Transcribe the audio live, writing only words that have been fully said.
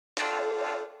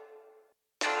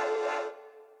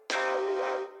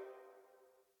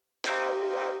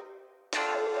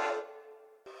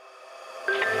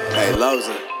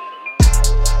Loza.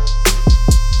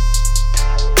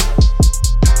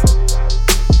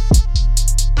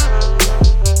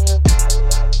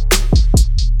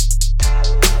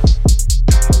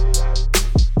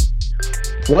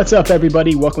 What's up,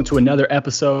 everybody? Welcome to another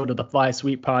episode of the Fly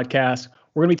Sweep podcast.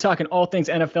 We're going to be talking all things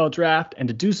NFL draft, and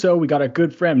to do so, we got our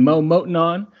good friend Mo Moten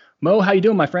on. Mo, how you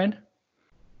doing, my friend?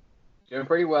 Doing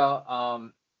pretty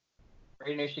well.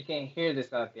 Radio Nation, you can't hear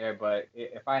this out there, but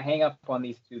if I hang up on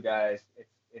these two guys,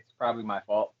 it's probably my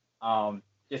fault.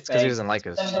 Just because he doesn't like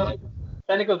us.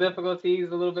 Technical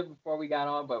difficulties a little bit before we got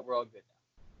on, but we're all good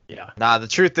now. Yeah. Nah, the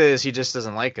truth is he just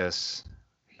doesn't like us.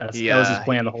 That was his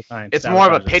plan the whole time. It's more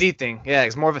of a pity thing. Yeah,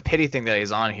 it's more of a pity thing that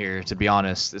he's on here, to be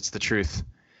honest. It's the truth.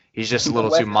 He's just a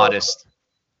little too modest.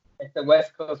 It's the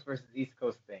West Coast versus East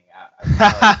Coast thing.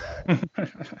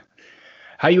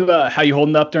 How you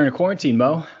holding up during quarantine,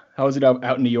 Mo? How is it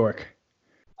out in New York?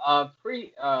 Still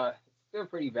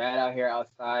pretty bad out here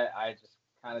outside. I just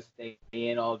kind of stay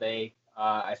in all day.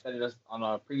 I said it on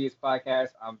a previous podcast.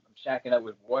 I'm shacking up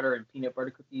with water and peanut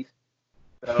butter cookies.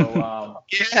 So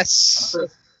yes,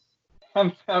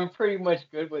 I'm pretty much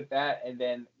good with that. And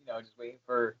then just waiting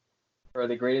for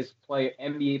the greatest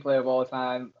NBA player of all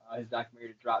time, his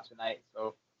documentary to drop tonight.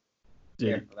 So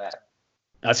dude, for that.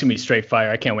 That's gonna be straight fire.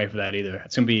 I can't wait for that either.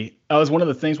 It's gonna be. That was one of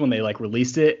the things when they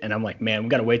released it, and I'm like, man, we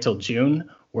gotta wait till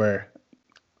June. Where,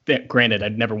 granted,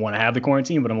 I'd never want to have the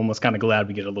quarantine, but I'm almost kind of glad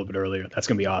we get it a little bit earlier. That's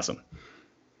gonna be awesome.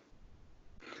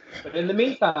 But in the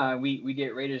meantime, we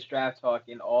get Raiders draft talk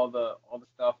and all the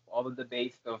stuff, all the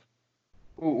debates of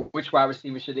which wide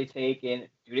receiver should they take and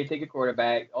do they take a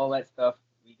quarterback, all that stuff.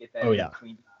 We get that. Oh yeah.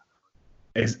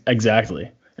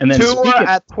 Exactly. And then Tua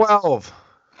at 12.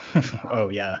 Oh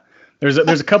yeah. There's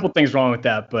a couple things wrong with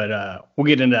that, but we'll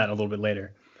get into that a little bit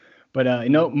later. But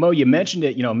Mo, you mentioned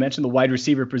it. Mentioned the wide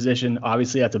receiver position.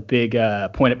 Obviously, that's a big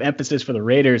point of emphasis for the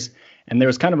Raiders. And there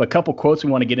was kind of a couple quotes we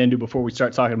want to get into before we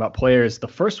start talking about players. The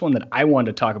first one that I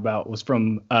wanted to talk about was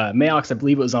from Mayox. I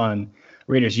believe it was on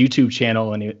Raiders YouTube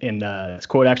channel, and this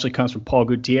quote actually comes from Paul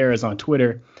Gutierrez on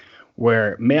Twitter,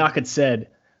 where Mayock had said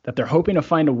that they're hoping to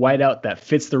find a wideout that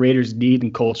fits the Raiders' need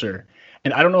and culture.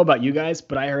 And I don't know about you guys,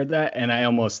 but I heard that and I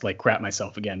almost crap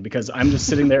myself again, because I'm just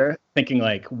sitting there thinking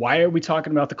why are we talking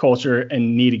about the culture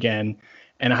and need again?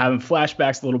 And I'm having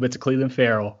flashbacks a little bit to Clelin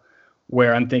Ferrell,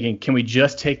 where I'm thinking, can we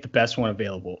just take the best one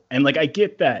available? And I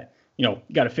get that, you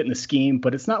got to fit in the scheme,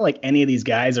 but it's not like any of these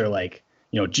guys are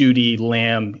Judy,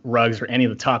 Lamb, Ruggs, or any of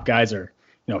the top guys are,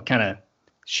 kind of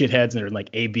shitheads and are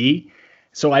AB.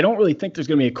 So I don't really think there's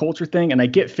going to be a culture thing. And I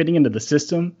get fitting into the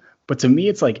system. But to me,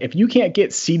 it's if you can't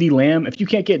get CeeDee Lamb, if you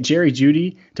can't get Jerry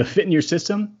Jeudy to fit in your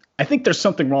system, I think there's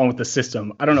something wrong with the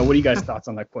system. I don't know. What are you guys' thoughts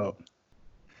on that quote?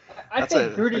 I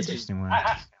think Gruden just.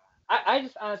 I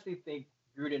just honestly think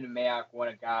Gruden and Mayock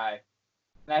want a guy,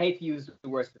 and I hate to use the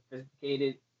word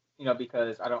sophisticated,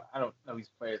 because I don't know these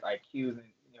players' IQs, and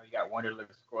you got Wonderlic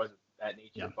scores of that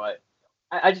nature. Yeah. But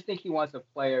I just think he wants a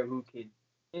player who can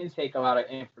intake a lot of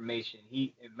information.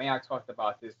 And Mayock talked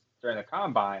about this during the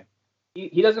combine.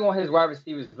 He doesn't want his wide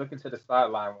receivers looking to the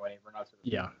sideline when they run out to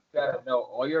the field. You got to know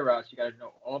all your routes. You got to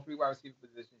know all three wide receiver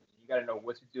positions. You got to know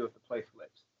what to do if the play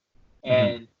flips.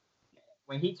 And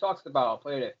when he talks about a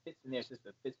player that fits in their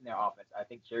system, fits in their offense, I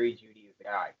think Jerry Jeudy is the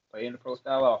guy. Played in the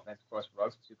pro-style offense, of course,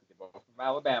 Ruggs too, because they're both from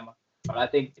Alabama. But I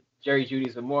think Jerry Jeudy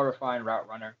is a more refined route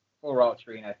runner, full route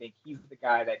tree, and I think he's the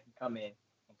guy that can come in and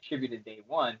contribute to day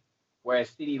one.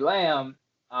 Whereas CeeDee Lamb,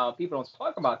 people don't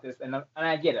talk about this, and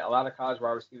I get it. A lot of college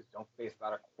wide receivers don't face a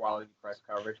lot of quality press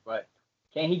coverage, but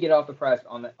can he get off the press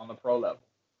on the pro level?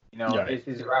 Is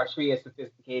his route tree as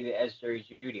sophisticated as Jerry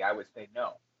Jeudy? I would say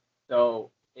no.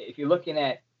 So if you're looking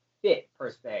at fit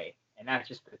per se, and not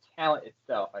just the talent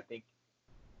itself, I think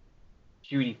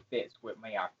Jeudy fits what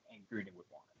Mayock and Gruden would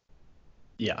want.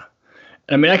 Yeah.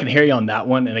 I mean, I can hear you on that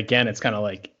one. And again, it's kind of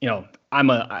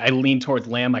I lean towards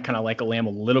Lamb. I kind of like a Lamb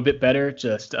a little bit better.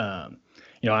 Just, I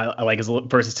like his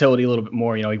versatility a little bit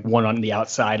more. He won on the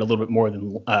outside a little bit more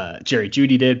than Jerry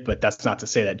Jeudy did. But that's not to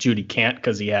say that Jeudy can't,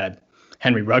 because he had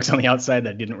Henry Ruggs on the outside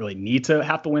that didn't really need to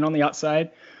have to win on the outside.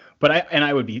 But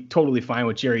I would be totally fine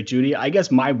with Jerry Jeudy. I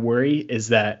guess my worry is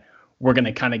that we're going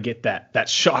to kind of get that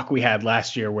shock we had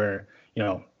last year where,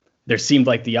 there seemed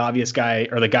like the obvious guy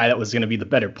or the guy that was going to be the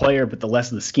better player, but the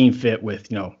less of the scheme fit with,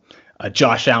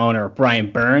 Josh Allen or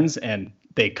Brian Burns, and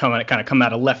they come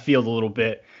out of left field a little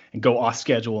bit and go off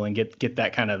schedule and get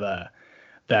that kind of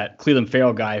that Clelin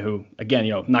Ferrell guy who, again,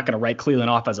 not going to write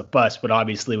Cleveland off as a bust, but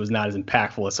obviously was not as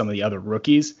impactful as some of the other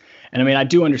rookies. And I mean, I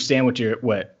do understand what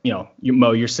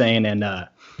Mo, you're saying, and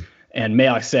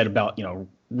Mayock said about,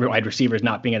 wide receivers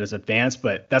not being as advanced,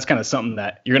 but that's kind of something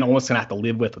that you're almost gonna have to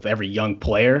live with every young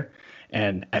player.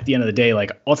 And at the end of the day,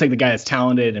 like I'll take the guy that's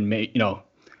talented and try and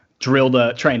drill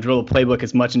the playbook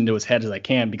as much into his head as I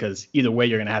can, because either way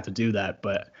you're gonna have to do that.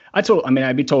 But I'd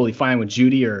be totally fine with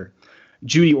Jeudy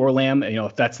or Lamb.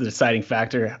 If that's the deciding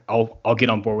factor, I'll get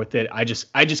on board with it. I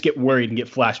just get worried and get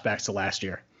flashbacks to last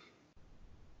year.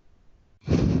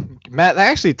 Matt, that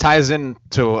actually ties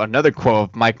into another quote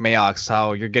of Mike Mayock's,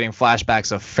 how you're getting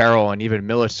flashbacks of Ferrell and even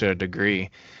Miller to a degree.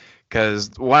 Because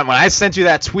when I sent you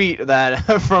that tweet that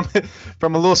from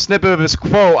a little snippet of his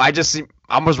quote,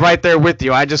 I was right there with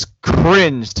you. I just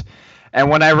cringed.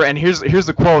 And here's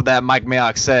the quote that Mike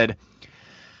Mayock said: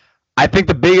 "I think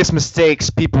the biggest mistakes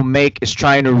people make is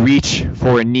trying to reach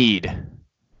for a need.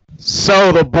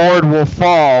 So the board will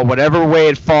fall whatever way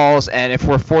it falls, and if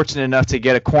we're fortunate enough to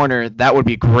get a corner, that would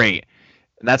be great."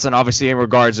 And that's obviously in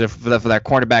regards for that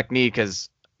cornerback need, because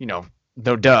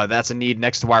that's a need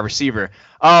next to wide receiver.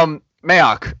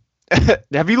 Mayock,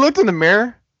 have you looked in the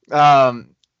mirror?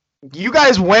 You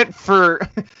guys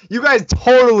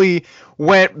totally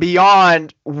went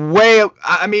beyond way.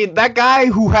 I mean, that guy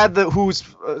who's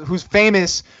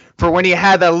famous for when he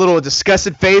had that little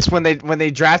disgusted face when they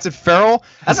drafted Ferrell.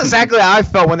 That's exactly how I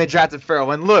felt when they drafted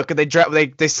Ferrell. And look,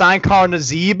 they signed Carl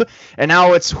Nassib, and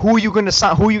now it's who are you going to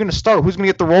start? Who's going to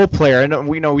get the role player? And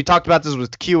we talked about this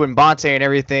with Q and Bonte and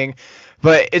everything,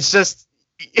 but it's just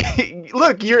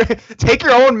look, take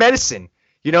your own medicine.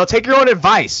 Take your own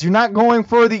advice. You're not going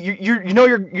for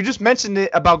you just mentioned it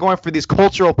about going for these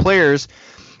cultural players,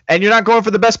 and you're not going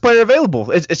for the best player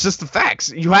available. It's just the facts.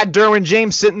 You had Derwin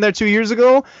James sitting there 2 years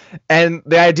ago, and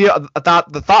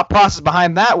the thought process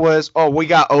behind that was, oh, we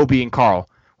got Obi and Carl.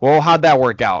 Well, how'd that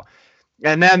work out?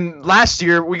 And then last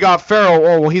year we got Ferrell.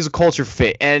 Oh, well, he's a culture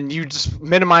fit, and you just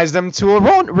minimize them to a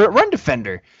run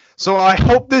defender. So I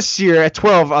hope this year at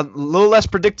 12, a little less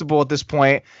predictable at this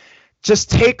point, just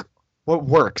take what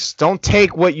works. Don't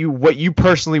take what you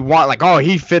personally want. Like, oh,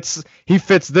 he fits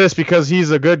this because he's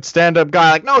a good stand-up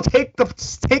guy. Like, no, take the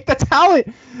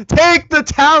talent. Take the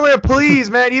talent,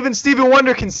 please, man. Even Stephen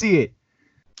Wonder can see it.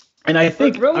 And I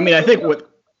think, Go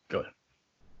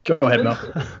ahead, Mel.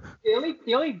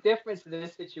 The only difference in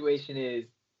this situation is,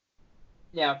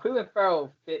 now Cleveland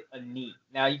Ferrell fit a need.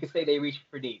 Now you can say they reached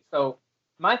for need. So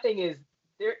my thing is,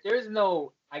 there's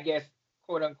no, I guess,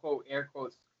 quote unquote, air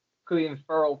quotes, Cleveland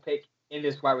Ferrell pick in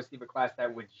this wide receiver class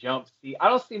that would jump. I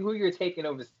don't see who you're taking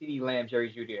over CeeDee Lamb, Jerry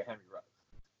Jeudy, or Henry Ruggs.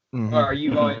 Mm-hmm. Or are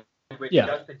you going with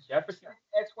Justin Jefferson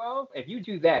at 12? If you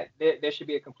do that, there should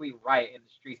be a complete riot in the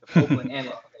streets of Oakland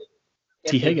and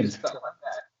T. Higgins.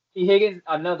 T. Higgins,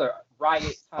 another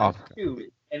riot times 2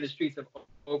 in the streets of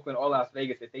Oakland or Las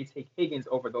Vegas if they take Higgins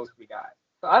over those 3 guys.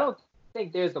 So I don't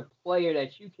think there's a player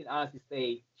that you can honestly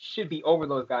say should be over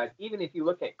those guys. Even if you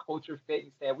look at culture fit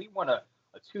and say we want a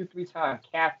 2-3 time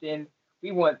captain,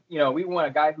 we want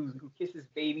a guy who kisses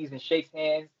babies and shakes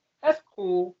hands. That's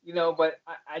cool, but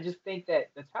I just think that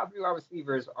the top 3 wide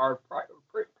receivers are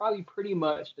probably pretty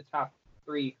much the top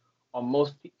 3 on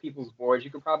most people's boards. You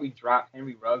could probably drop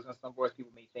Henry Ruggs on some boards.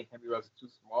 People may think Henry Ruggs is too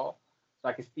small, so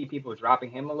I can see people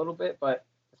dropping him a little bit. But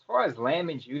as far as Lamb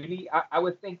and Jeudy, I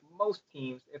would think most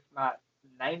teams, if not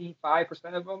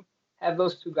 95% of them, have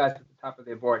those 2 guys at the top of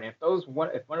their board. And if one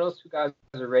of those 2 guys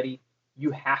are ready, you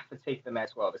have to take them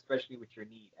at 12, especially with your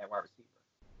need at wide receiver.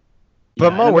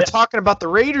 But Mo, we're talking about the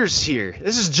Raiders here.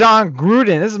 This is John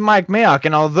Gruden. This is Mike Mayock.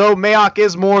 And although Mayock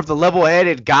is more of the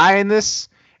level-headed guy in this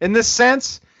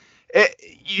sense,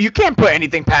 you can't put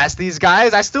anything past these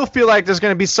guys. I still feel like there's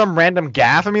going to be some random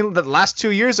gaffe. I mean, the last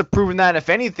 2 years have proven that, if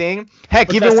anything. Heck,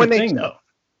 but even when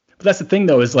But that's the thing,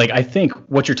 though, is like I think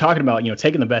what you're talking about,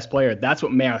 taking the best player, that's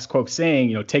what Mayock's quote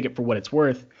saying, take it for what it's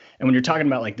worth. And when you're talking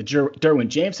about like the Derwin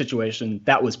James situation,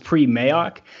 that was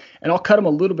pre-Mayock. And I'll cut him a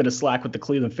little bit of slack with the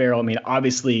Cleveland Ferrell. I mean,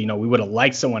 obviously, we would have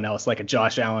liked someone else like a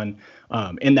Josh Allen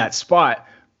in that spot.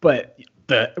 But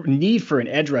the need for an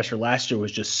edge rusher last year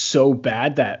was just so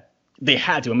bad that they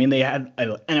had to. I mean, they had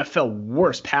an NFL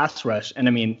worst pass rush. And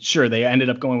I mean, sure, they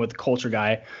ended up going with the culture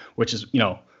guy, which is,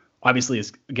 obviously is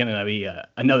going to be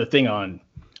another thing on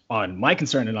my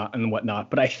concern and whatnot.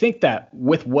 But I think that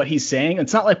with what he's saying,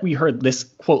 it's not like we heard this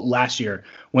quote last year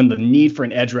when the need for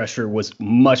an edge rusher was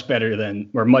much bigger than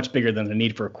the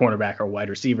need for a cornerback or wide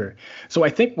receiver. So I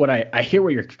think I hear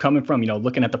where you're coming from,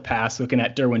 looking at the past, looking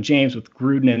at Derwin James with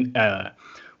Gruden and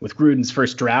with Gruden's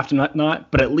first draft and whatnot.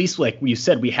 But at least, like you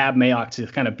said, we have Mayock to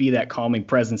kind of be that calming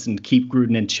presence and keep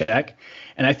Gruden in check.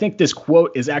 And I think this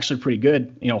quote is actually pretty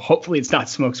good. Hopefully it's not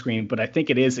smokescreen, but I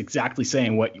think it is exactly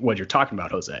saying what you're talking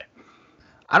about, Jose.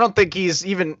 I don't think he's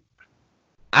even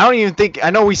I don't even think, I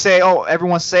know we say, oh,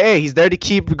 everyone say, hey, he's there to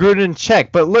keep Gruden in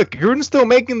check. But look, Gruden's still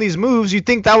making these moves. You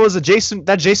think that was Jason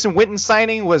Witten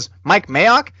signing was Mike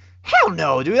Mayock? Hell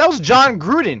no, dude. That was John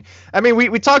Gruden. I mean,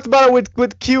 we talked about it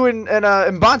with Q and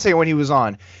Bonte when he was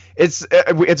on. It's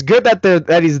good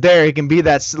that he's there. He can be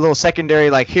that little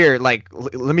secondary, like, here, like,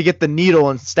 let me get the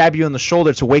needle and stab you in the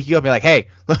shoulder to wake you up. And be like, hey,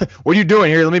 what are you doing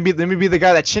here? Let me be the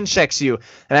guy that chin checks you.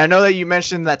 And I know that you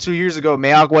mentioned that 2 years ago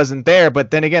Mayock wasn't there,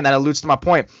 but then again, that alludes to my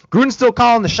point. Gruden's still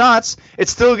calling the shots.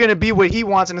 It's still going to be what he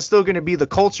wants, and it's still going to be the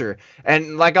culture.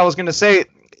 And like I was going to say,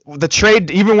 the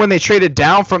trade, even when they traded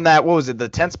down from that, what was it, the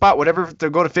 10th spot, whatever, to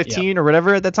go to 15 or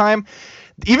whatever at the time,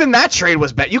 even that trade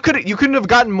was bad. You couldn't have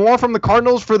gotten more from the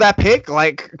Cardinals for that pick.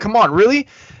 Like, come on, really?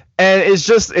 And it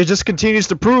just continues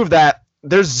to prove that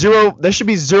there should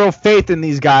be zero faith in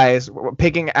these guys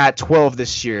picking at 12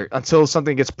 this year until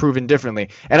something gets proven differently.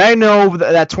 And I know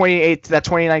that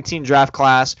 2019 draft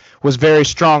class was very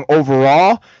strong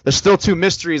overall. There's still two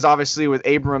mysteries, obviously, with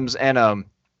Abrams and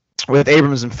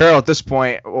Farrell at this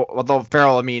point. Although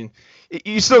Farrell, I mean,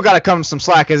 you still got to come some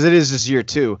slack as it is this year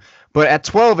too. But at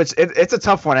 12, it's a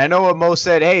tough one. I know what Mo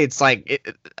said. Hey, it's like,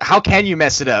 how can you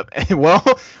mess it up? Well,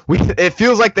 it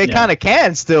feels like they kind of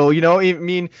can still. You know, I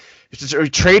mean,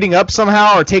 trading up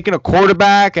somehow or taking a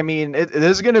quarterback. I mean,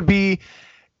 there's going to be,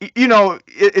 you know,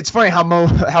 it's funny how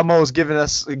Mo's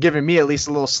giving me at least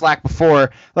a little slack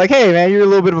before. Like, hey, man, you're a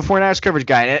little bit of a 49ers coverage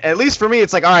guy. And at least for me,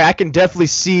 it's like, all right, I can definitely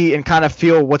see and kind of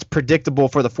feel what's predictable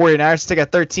for the 49ers to take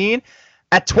at 13.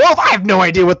 At 12, I have no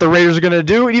idea what the Raiders are going to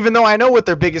do, even though I know what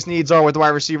their biggest needs are with wide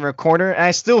receiver and corner, and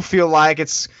I still feel like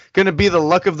it's going to be the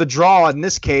luck of the draw in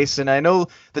this case, and I know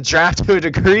the draft to a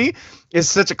degree is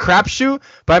such a crapshoot,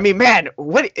 but I mean, man,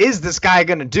 what is this guy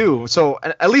going to do? So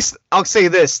at least I'll say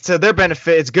this, to their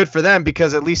benefit, it's good for them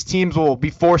because at least teams will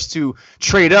be forced to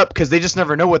trade up because they just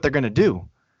never know what they're going to do.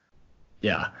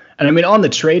 Yeah. And I mean, on the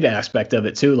trade aspect of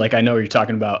it too, like I know you're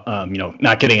talking about,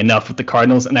 not getting enough with the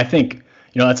Cardinals, and I think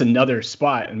that's another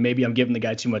spot, and maybe I'm giving the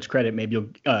guy too much credit. Maybe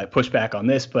you'll push back on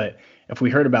this, but if we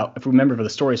remember for the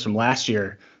stories from last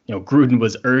year, Gruden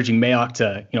was urging Mayock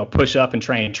to, push up and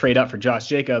try and trade up for Josh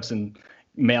Jacobs, and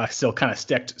Mayock still kind of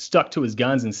stuck to his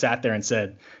guns and sat there and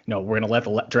said, we're going to let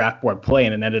the draft board play,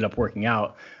 and it ended up working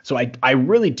out. So I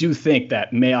really do think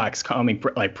that Mayock's coming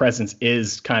presence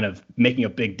is kind of making a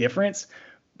big difference,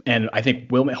 and I think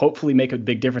will hopefully make a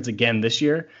big difference again this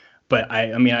year. But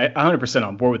I mean, I 100%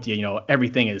 on board with you. Every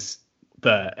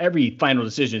final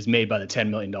decision is made by the $10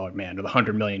 million man or the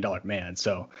 $100 million man.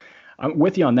 So I'm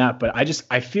with you on that. But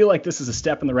I feel like this is a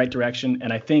step in the right direction.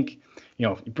 And I think,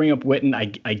 you bring up Witten.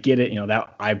 I get it.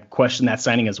 That I question that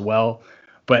signing as well.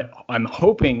 But what I'm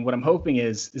hoping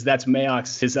is that's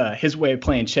Mayock's his way of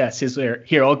playing chess.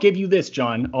 Here, I'll give you this,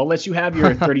 John. I'll let you have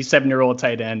your 37-year-old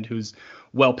tight end who's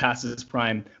well past his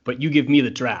prime, but you give me the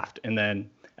draft. And then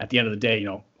at the end of the day,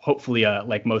 hopefully,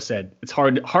 like Mo said, it's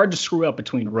hard to screw up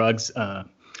between Ruggs, Lamb,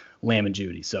 and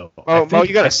Judy. So, Mo,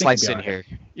 you got to slice in here.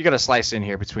 You got to slice in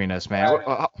here between us,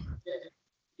 man.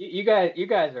 You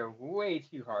guys are way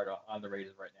too hard on the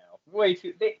Raiders right now. Way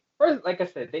too. First, like I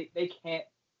said, they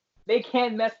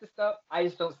can't mess this up. I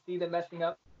just don't see them messing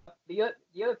up. The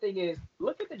other thing is,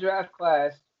 look at the draft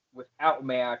class without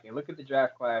Mayock and look at the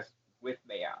draft class with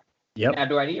Mayock. Yep. Now,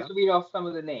 do I need to read off some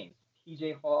of the names?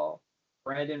 T.J. Hall,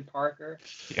 Brandon Parker,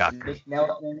 Nick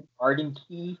Nelson, Arden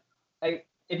Key. Like,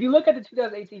 if you look at the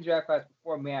 2018 draft class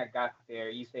before Mayock got there,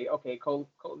 you say, okay, Colton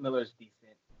Miller's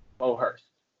decent. Mo Hurst.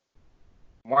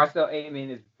 Marcel Amen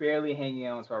is barely hanging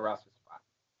on to a roster spot,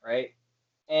 right?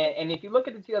 And if you look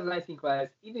at the 2019 class,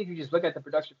 even if you just look at the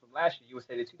production from last year, you would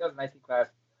say the 2019 class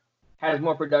has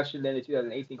more production than the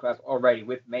 2018 class already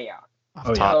with Mayock.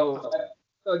 So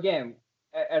again,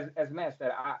 as Matt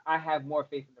said, I have more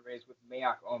faith in the Rays with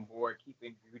Mayock on board,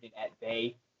 keeping Gruden at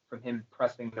bay from him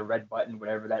pressing the red button,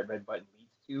 whatever that red button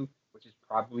leads to, which is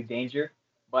probably danger.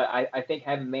 But I think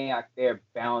having Mayock there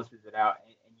balances it out,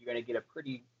 and you're going to get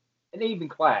an even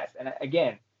class. And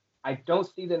again, I don't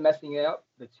see them messing it up.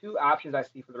 The two options I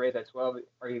see for the Rays at 12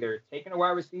 are either taking a wide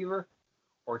receiver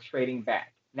or trading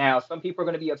back. Now, some people are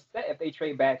going to be upset if they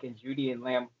trade back and Judy and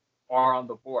Lamb are on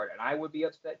the board, and I would be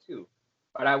upset too.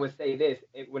 But I would say this,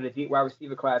 with a deep wide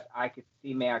receiver class, I could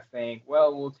see Mayock saying,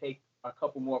 well, we'll take a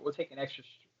couple more. We'll take an extra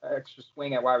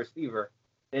swing at wide receiver,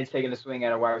 then taking a swing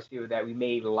at a wide receiver that we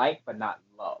may like but not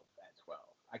love at 12.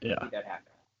 I can see that happening.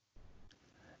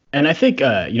 And I think,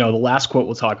 the last quote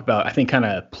we'll talk about, I think kind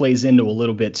of plays into a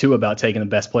little bit too about taking the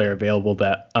best player available.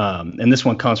 And this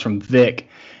one comes from Vic,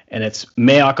 and it's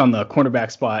Mayock on the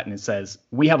cornerback spot, and it says,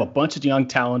 we have a bunch of young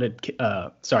talented,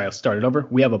 I'll start it over.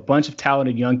 We have a bunch of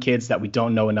talented young kids that we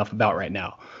don't know enough about right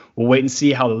now. we'll wait and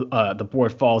see how the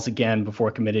board falls again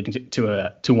before committing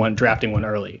to one, drafting one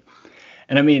early.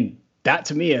 And I mean, that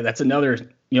to me, that's another,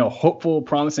 hopeful,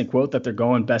 promising quote that they're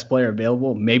going best player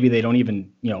available. Maybe they don't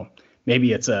even,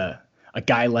 maybe it's a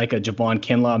guy like a Javon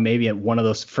Kinlaw, maybe at one of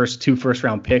those two first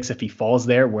round picks if he falls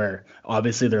there, where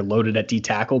obviously they're loaded at D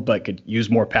tackle but could use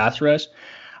more pass rush.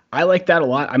 I like that a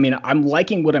lot. I mean, I'm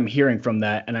liking what I'm hearing from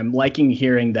that, and I'm liking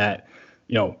hearing that,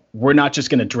 we're not just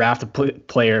going to draft a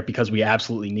player because we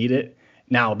absolutely need it.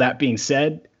 Now, that being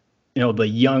said, the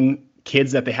young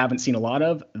kids that they haven't seen a lot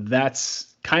of, that's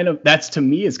to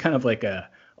me is kind of like a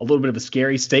little bit of a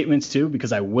scary statement too,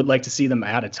 because I would like to see them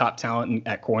add a top talent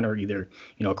at corner, either,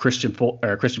 Christian Fulton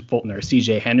or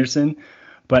CJ Henderson.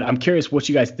 But I'm curious what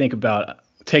you guys think about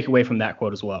take away from that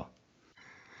quote as well.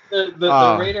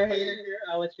 The Raider hater here,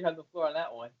 I'll let you have the floor on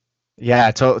that one.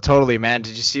 Yeah, totally, man.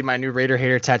 Did you see my new Raider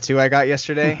hater tattoo I got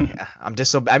yesterday? I'm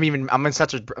such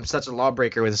a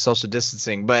lawbreaker with the social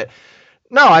distancing, but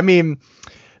no, I mean,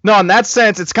 no, in that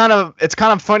sense, it's kind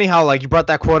of funny how like you brought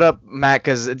that quote up, Matt,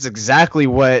 because it's exactly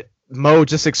what Mo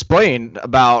just explained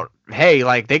about. Hey,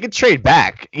 like they could trade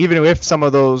back even if some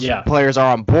of those players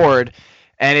are on board,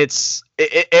 and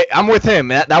I'm with him.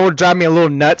 That would drive me a little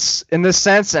nuts in this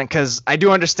sense, and because I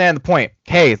do understand the point.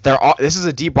 Hey, this is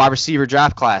a deep wide receiver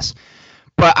draft class,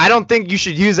 but I don't think you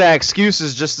should use that excuse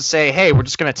as just to say, hey, we're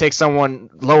just gonna take someone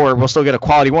lower. We'll still get a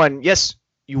quality one. Yes.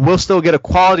 You will still get a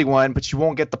quality one, but you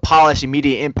won't get the polished,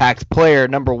 immediate impact player,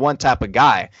 number one type of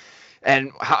guy.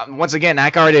 And once again, I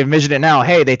can already envision it now.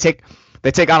 Hey, they take I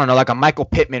don't know, like a Michael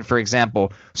Pittman, for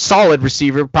example, solid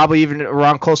receiver, probably even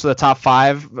around close to the top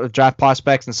 5 draft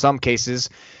prospects in some cases.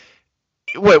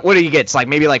 What do you get? It's like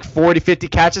maybe like 40, 50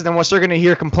 catches. Then once they're going to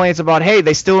hear complaints about, hey,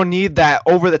 they still need that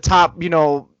over the top,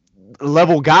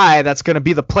 level guy that's going to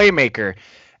be the playmaker.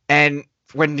 And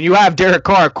when you have Derek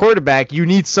Carr at quarterback, you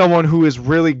need someone who is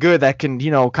really good that can,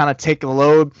 kind of take the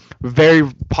load, very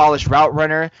polished route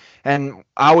runner. And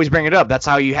I always bring it up. That's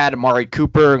how you had Amari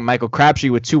Cooper and Michael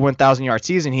Crabtree with 2 1,000-yard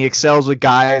season. He excels with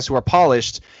guys who are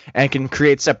polished and can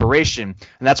create separation.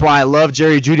 And that's why I love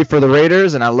Jerry Jeudy for the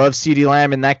Raiders, and I love CeeDee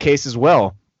Lamb in that case as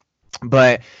well.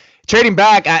 But trading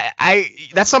back, I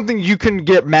that's something you can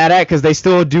get mad at because they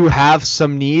still do have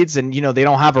some needs, and, they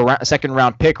don't have a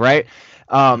second-round pick, right?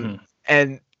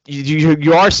 And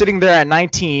you are sitting there at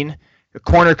 19. The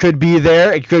corner could be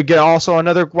there. It could get also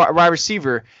another wide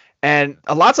receiver. And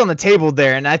a lot's on the table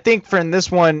there. And I think in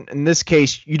this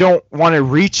case, you don't want to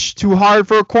reach too hard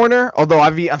for a corner. Although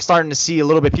I'm starting to see a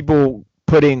little bit people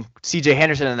putting CJ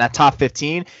Henderson in that top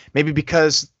 15. Maybe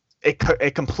because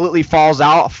it completely falls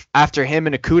out after him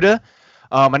and Okudah.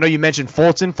 I know you mentioned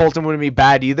Fulton. Fulton wouldn't be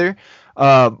bad either.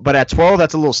 But at 12,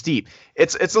 that's a little steep.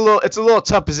 It's a little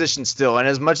tough position still. And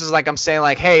as much as like I'm saying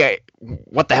like, hey,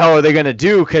 what the hell are they gonna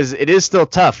do? Because it is still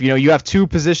tough. You have 2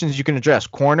 positions you can address: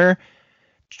 corner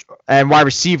and wide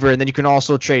receiver, and then you can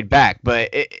also trade back. But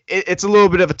it's a little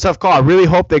bit of a tough call. I really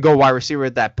hope they go wide receiver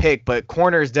at that pick. But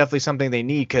corner is definitely something they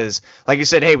need because, like you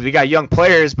said, hey, we got young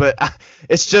players, but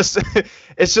it's just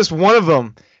one of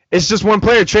them. It's just one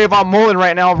player, Trayvon Mullen,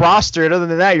 right now rostered. Other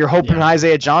than that, you're hoping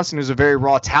Isaiah Johnson, who's a very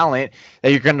raw talent,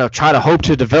 that you're going to try to hope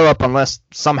to develop unless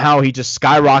somehow he just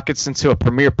skyrockets into a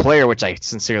premier player, which I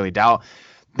sincerely doubt.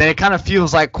 Then it kind of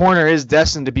feels like corner is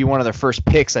destined to be one of their first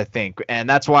picks, I think. And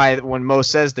that's why when Mo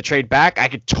says the trade back, I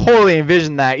could totally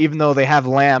envision that, even though they have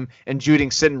Lamb and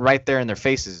Jeudy sitting right there in their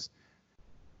faces.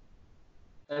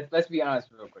 Let's be honest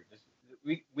real quick.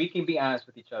 We can be honest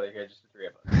with each other here, just the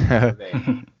 3 of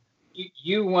us.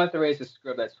 You want the Rays to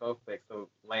scrub that 12th pick so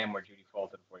Lamb or Jeudy fall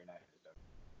to the 49ers.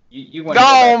 You want.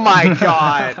 Oh my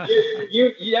God!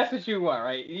 you that's what you want,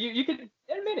 right? You can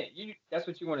admit it. That's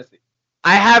what you want to see.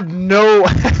 I have no.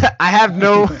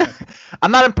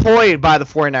 I'm not employed by the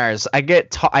 49ers. I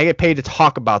get paid to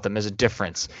talk about them. There's a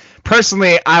difference.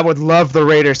 Personally, I would love the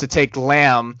Raiders to take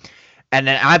Lamb. And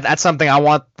then that's something I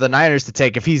want the Niners to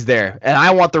take if he's there. And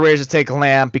I want the Raiders to take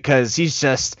Lamb because he's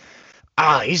just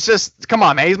come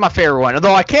on, man. He's my favorite one.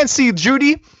 Although I can't see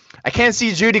Jeudy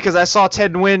because I saw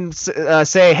Ted Nguyen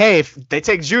say, hey, if they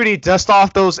take Jeudy, dust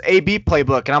off those AB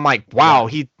playbook. And I'm like, wow,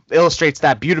 he illustrates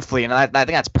that beautifully. And I think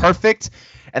that's perfect.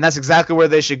 And that's exactly where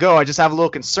they should go. I just have a little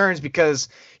concerns because,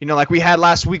 like we had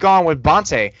last week on with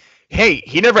Bonte. Hey,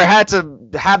 he never had to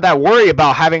have that worry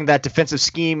about having that defensive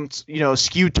scheme,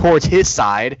 skewed towards his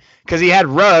side because he had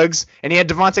Ruggs and he had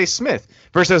Devontae Smith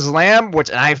versus Lamb,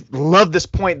 and I love this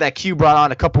point that Q brought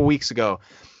on a couple weeks ago.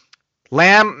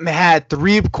 Lamb had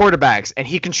 3 quarterbacks and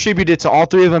he contributed to all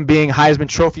 3 of them being Heisman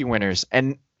Trophy winners.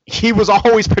 And he was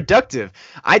always productive.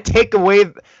 I take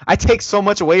so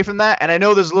much away from that, and I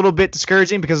know there's a little bit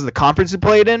discouraging because of the conference he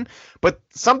played in, but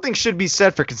something should be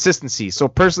said for consistency. So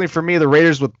personally, for me, the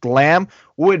Raiders with Lamb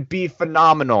would be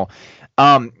phenomenal.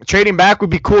 Trading back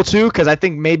would be cool too, because I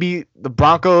think maybe the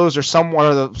Broncos or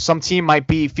some team might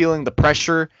be feeling the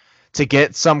pressure to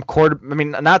get some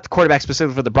not the quarterback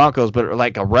specifically for the Broncos, but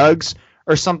like a Ruggs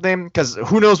or something, because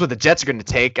who knows what the Jets are going to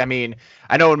take. I mean,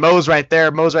 I know Mo's right there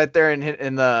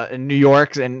in New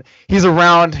York, and he's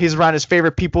around his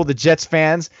favorite people, the Jets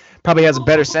fans. Probably has a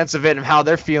better sense of it and how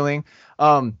they're feeling.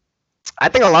 I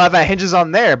think a lot of that hinges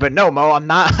on there. But no, Mo, I'm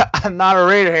not a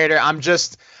Raider hater. I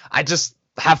just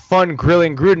have fun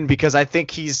grilling Gruden because I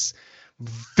think he's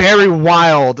very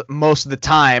wild most of the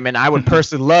time, and I would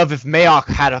personally love if Mayock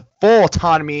had a full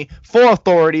autonomy, full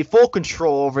authority, full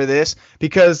control over this,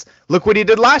 because look what he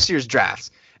did last year's drafts.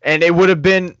 And it would have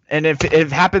been, and if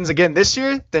it happens again this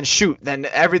year, then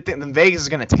Vegas is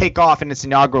going to take off in its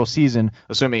inaugural season,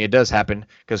 assuming it does happen,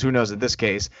 because who knows in this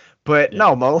case. But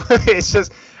no, Mo, it's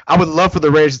just, I would love for the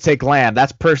Raiders to take Lamb.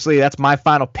 That's my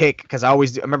final pick, because I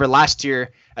remember last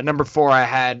year at number 4, I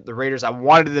had the Raiders. I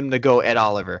wanted them to go Ed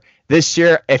Oliver. This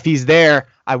year, if he's there,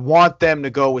 I want them to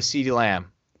go with CeeDee Lamb.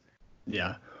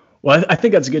 Yeah. Well, I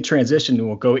think that's a good transition, and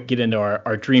we'll get into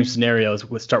our dream scenarios.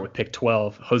 We'll start with pick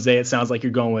 12. Jose, it sounds like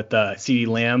you're going with CeeDee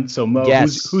Lamb. So, Mo,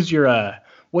 yes. who's your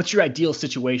what's your ideal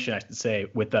situation, I should say,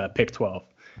 with pick 12?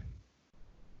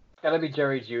 It's got to be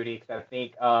Jerry Jeudy, because I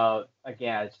think,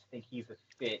 again, I just think he's a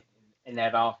fit in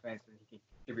that offense, and he can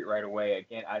contribute right away.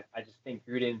 Again, I just think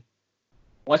Gruden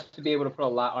wants to be able to put a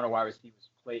lot on a wide receiver's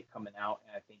plate coming out,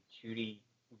 and I think Jeudy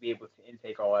will be able to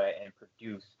intake all that and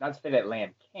produce. Not to say that Lamb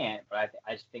can't, but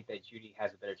I just think that Jeudy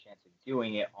has a better chance of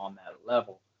doing it on that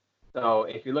level. So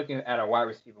if you're looking at a wide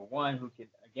receiver 1 who can,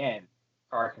 again,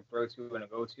 Carr can throw to and a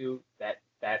go-to,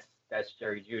 that's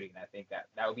Jerry Jeudy, and I think that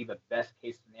would be the best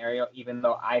case scenario. Even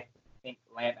though I think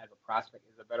Lamb as a prospect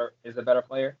is a better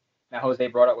player. Now Jose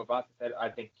brought up what Bonta said. I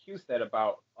think Q said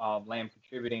about Lamb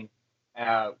contributing.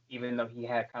 Even though he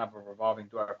had kind of a revolving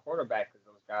door quarterback, because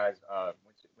those guys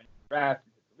went to draft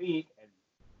into the league, and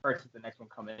Hurts is the next one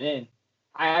coming in.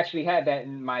 I actually had that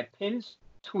in my pinned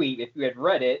tweet. If you had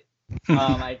read it,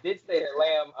 I did say that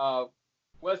Lamb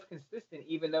was consistent,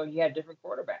 even though he had different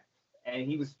quarterbacks, and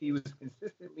he was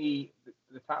consistently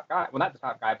the top guy. Well, not the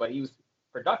top guy, but he was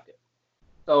productive.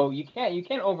 So you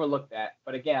can't overlook that.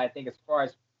 But again, I think as far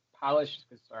as polish is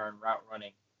concerned, route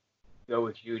running, go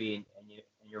with Jeudy and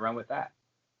you run with that.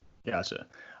 Gotcha.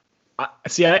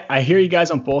 I hear you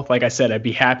guys on both. Like I said, I'd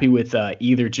be happy with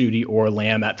either Jeudy or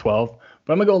Lamb at 12,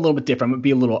 but I'm going to go a little bit different. I'm going to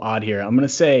be a little odd here. I'm going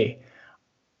to say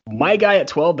my guy at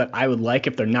 12 that I would like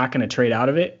if they're not going to trade out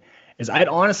of it is I'd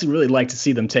honestly really like to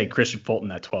see them take Christian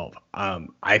Fulton at 12.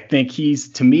 I think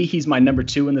he's my number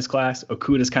 2 in this class.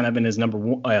 Okuda's kind of in his number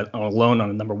 1, alone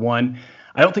on number 1.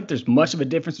 I don't think there's much of a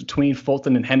difference between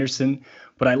Fulton and Henderson,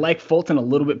 but I like Fulton a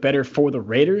little bit better for the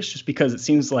Raiders just because it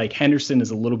seems like Henderson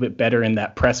is a little bit better in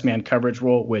that press man coverage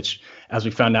role, which, as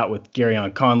we found out with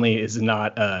Garyon Conley, is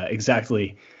not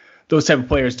exactly – those type of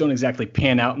players don't exactly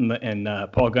pan out in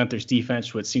Paul Guenther's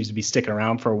defense, which seems to be sticking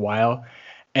around for a while.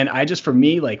 And for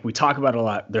me, like we talk about it a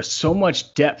lot, there's so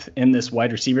much depth in this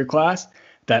wide receiver class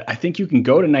that I think you can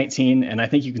go to 19, and I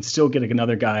think you can still get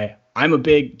another guy. I'm a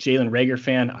big Jalen Reagor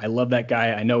fan. I love that guy.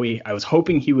 I was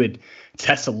hoping he would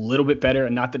test a little bit better,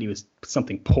 and not that he was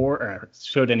something poor or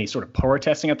showed any sort of poor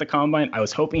testing at the combine. I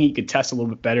was hoping he could test a little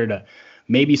bit better to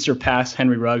maybe surpass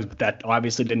Henry Ruggs, but that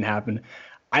obviously didn't happen.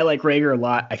 I like Reagor a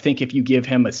lot. I think if you give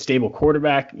him a stable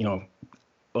quarterback,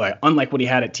 unlike what he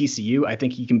had at TCU, I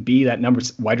think he can be that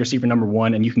wide receiver number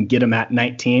 1, and you can get him at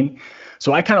 19.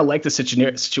 So I kind of like the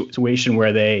situation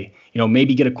where they,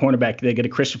 maybe get a cornerback. They get a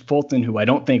Christian Fulton, who I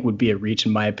don't think would be a reach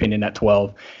in my opinion at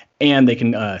 12, and they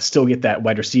can still get that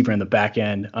wide receiver in the back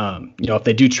end. If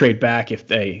they do trade back, if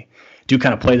they do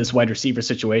kind of play this wide receiver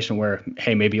situation where,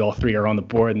 hey, maybe all 3 are on the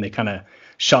board and they kind of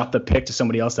shot the pick to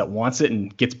somebody else that wants it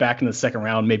and gets back in the second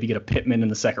round, maybe get a Pittman in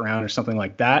the second round or something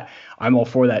like that. I'm all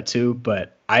for that too.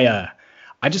 But I'd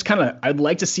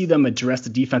like to see them address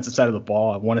the defensive side of the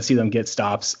ball. I want to see them get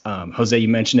stops. Jose, you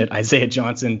mentioned it. Isaiah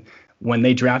Johnson, when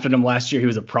they drafted him last year, he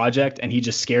was a project, and he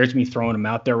just scares me throwing him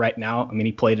out there right now. I mean,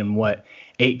 he played in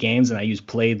 8 games, and I used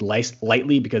played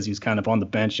lightly because he was kind of on the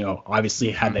bench.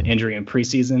 Obviously had that injury in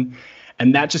preseason,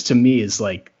 and that just to me is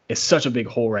such a big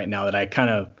hole right now that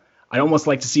I'd almost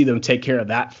like to see them take care of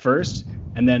that first,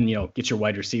 and then get your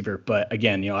wide receiver. But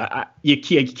again, you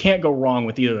can't go wrong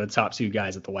with either of the top 2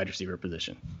 guys at the wide receiver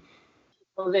position.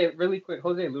 Jose, really quick,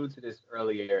 Jose alluded to this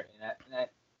earlier, and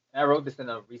I wrote this in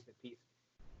a recent piece.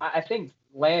 I think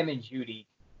Lamb and Jeudy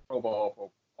Pro Bowl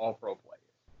for all pro players.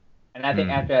 And I think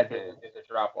after that, there's a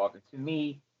drop off. And to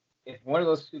me, if one of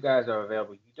those two guys are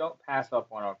available, you don't pass up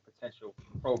on a potential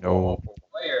pro ball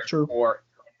player or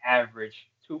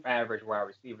two average wide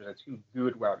receivers or two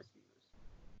good wide receivers.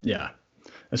 Yeah,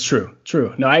 that's true.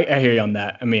 True. No, I hear you on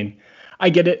that. I mean, I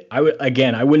get it. I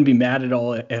wouldn't be mad at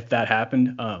all if that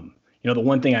happened. The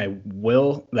one thing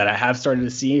that I have started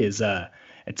to see is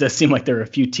it does seem like there are a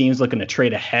few teams looking to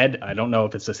trade ahead. I don't know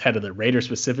if it's ahead of the Raiders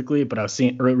specifically, but I was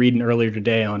reading earlier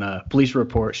today on a Police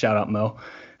Report, shout out Mo,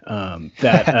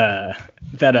 that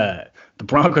the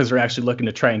Broncos are actually looking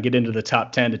to try and get into the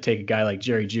top 10 to take a guy like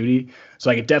Jerry Jeudy. So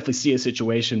I could definitely see a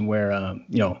situation where,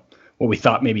 what we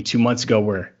thought maybe 2 months ago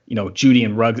where, Jeudy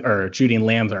and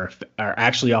Lambs are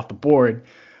actually off the board.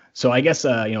 So I guess,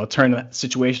 turn the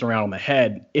situation around on the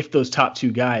head. If those top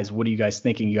two guys, what are you guys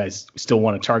thinking? You guys still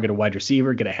want to target a wide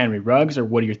receiver, get a Henry Ruggs, or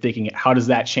what are you thinking? How does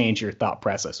that change your thought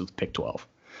process with pick 12?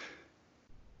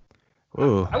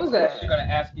 Ooh. I was actually going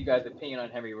to ask you guys' opinion on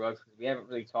Henry Ruggs because we haven't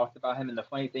really talked about him. And the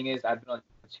funny thing is, I've been on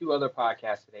 2 other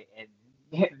podcasts today, and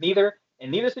neither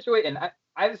situation. And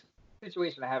I have a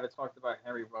situation I haven't talked about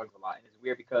Henry Ruggs a lot, and it's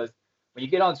weird because when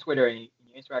you get on Twitter and you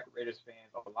interact with Raiders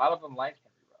fans, a lot of them like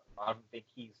Henry Ruggs. A lot of them think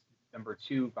he's number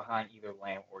 2 behind either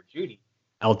Lamb or Jeudy.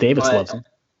 Al Davis loves him.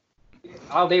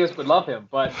 Al Davis would love him,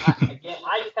 but I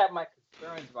just have my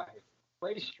concerns about his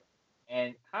play strength.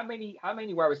 And how many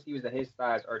wide receivers at his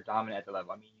size are dominant at the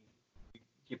level? I mean,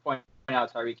 you point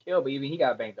out Tyreek Hill, but even he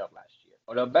got banged up last year.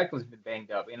 Although Beckham's been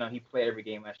banged up. He played every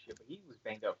game last year, but he was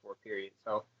banged up for a period.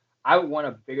 So I would want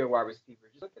a bigger wide receiver.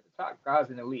 Just look at the top guys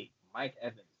in the league. Mike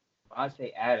Evans,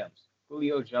 Vontae Adams,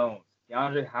 Julio Jones,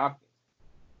 DeAndre Hopkins.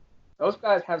 Those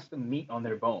guys have some meat on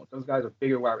their bones. Those guys are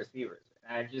bigger wide receivers.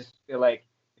 And I just feel like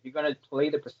if you're going to play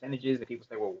the percentages, and people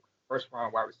say, well,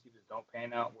 first-round wide receivers don't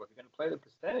pan out. Well, if you're going to play the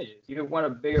percentages, you want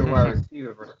a bigger wide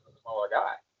receiver versus a smaller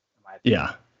guy.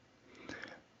 Yeah.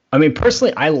 I mean,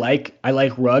 personally, I like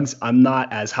Ruggs. I'm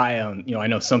not as high on, I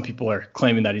know some people are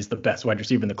claiming that he's the best wide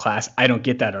receiver in the class. I don't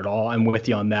get that at all. I'm with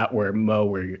you on that where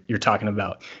you're talking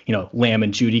about, Lamb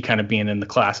and Jeudy kind of being in the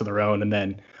class of their own and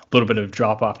then a little bit of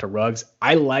drop off to Ruggs.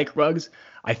 I like Ruggs.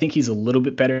 I think he's a little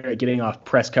bit better at getting off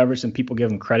press coverage than people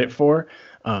give him credit for.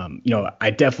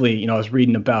 I definitely, I was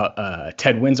reading about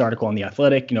Ted Wynn's article on The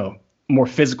Athletic, more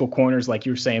physical corners, like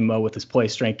you were saying, Mo, with his play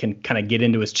strength can kind of get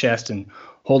into his chest and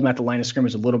hold him at the line of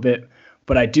scrimmage a little bit.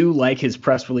 But I do like his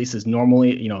press releases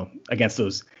normally, against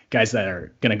those guys that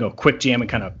are going to go quick jam and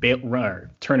kind of run or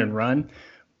turn and run.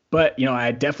 But,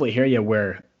 I definitely hear you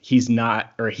where he's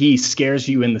not, or he scares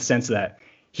you in the sense that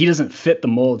he doesn't fit the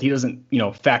mold. He doesn't,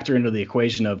 factor into the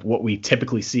equation of what we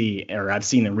typically see, or I've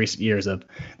seen in recent years of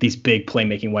these big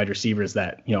playmaking wide receivers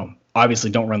that, obviously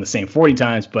don't run the same 40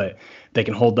 times, but they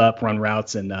can hold up, run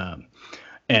routes, and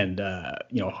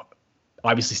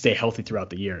obviously stay healthy throughout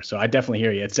the year. So I definitely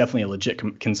hear you. It's definitely a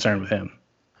legit concern with him.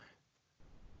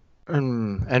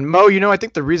 And Mo, I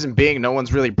think the reason being no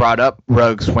one's really brought up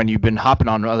Ruggs when you've been hopping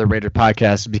on other Raider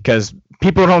podcasts because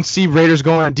people don't see Raiders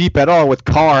going deep at all with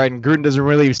Carr, and Gruden doesn't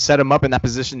really set him up in that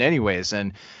position anyways.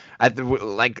 And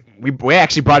we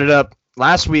actually brought it up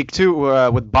last week too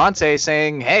with Bonte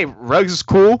saying, "Hey, Ruggs is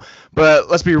cool, but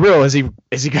let's be real. Is he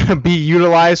going to be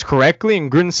utilized correctly in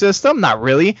Gruden's system? Not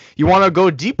really. You want to go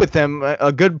deep with him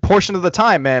a good portion of the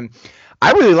time, man."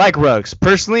 I really like Ruggs.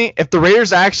 Personally, if the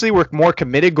Raiders actually were more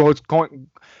committed towards going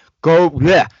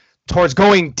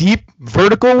deep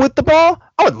vertical with the ball,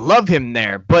 I would love him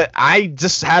there. But I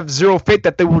just have zero faith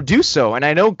that they will do so. And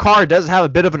I know Carr does have a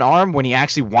bit of an arm when he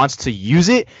actually wants to use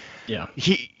it. Yeah.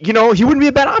 He wouldn't be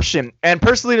a bad option. And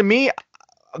personally to me,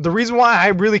 the reason why I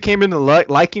really came into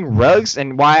liking Ruggs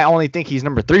and why I only think he's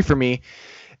number 3 for me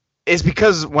is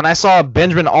because when I saw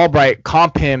Benjamin Albright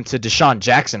comp him to Deshaun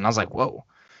Jackson, I was like, whoa.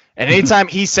 And anytime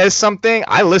he says something,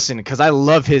 I listen because I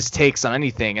love his takes on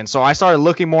anything. And so I started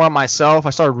looking more on myself. I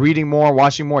started reading more,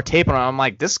 watching more tape on him. I'm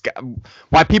like, this guy,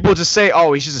 why people just say,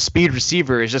 oh, he's just a speed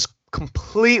receiver is just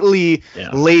completely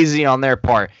lazy on their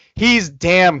part. He's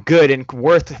damn good and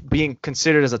worth being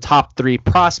considered as a top 3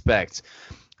 prospect.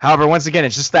 However, once again,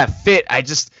 it's just that fit.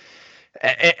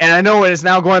 And I know it is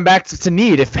now going back to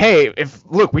need.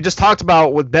 Look, we just talked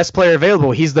about with best player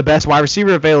available, he's the best wide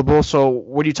receiver available. So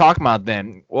what are you talking about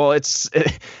then? Well,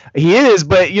 he is,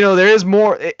 but there is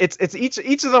more. It's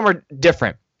each of them are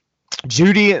different.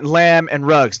 Jeudy, Lamb, and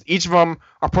Ruggs, each of them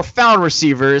are profound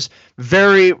receivers,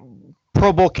 very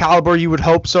Pro Bowl caliber. You would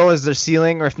hope so as their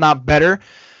ceiling, or if not better.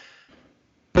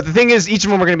 But the thing is, each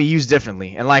of them are going to be used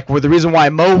differently. And the reason why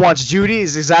Mo wants Jeudy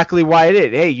is exactly why it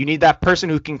is. Hey, you need that person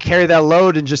who can carry that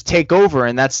load and just take over.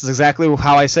 And that's exactly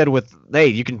how I said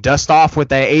you can dust off with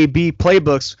the A-B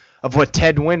playbooks of what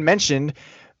Ted Wynn mentioned.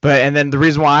 And then the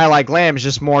reason why I like Lamb is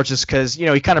just because, you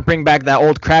know, he kind of bring back that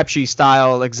old Crabtree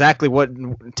style, exactly what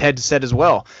Ted said as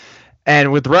well.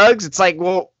 And with Ruggs, it's like,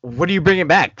 well, what are you bringing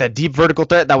back? That deep vertical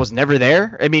threat that was never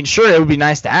there? I mean, sure, it would be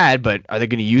nice to add, but are they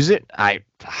going to use it? I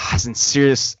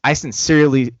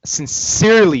sincerely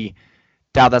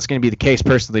doubt that's going to be the case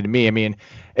personally to me. I mean,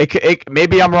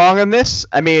 maybe I'm wrong on this.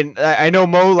 I mean, I know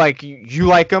Mo, like, you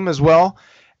like him as well,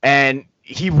 and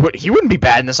he wouldn't be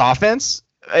bad in this offense.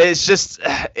 It's just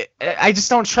I just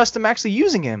don't trust him actually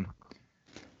using him.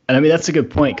 And I mean, that's a good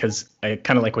point, because I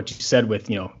kind of like what you said with,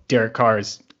 you know, Derek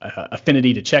Carr's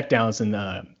affinity to checkdowns and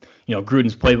you know,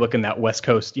 Gruden's playbook in that West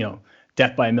Coast, you know,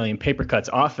 death by a million paper cuts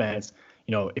offense.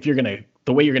 You know,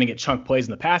 the way you're gonna get chunk plays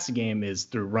in the passing game is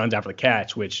through runs after the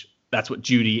catch, which that's what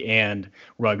Jeudy and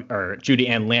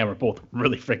Lamb are both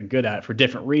really freaking good at for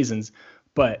different reasons.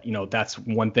 But, you know, that's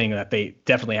one thing that they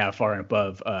definitely have far and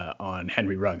above on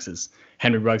Henry Ruggs is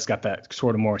Henry Ruggs got that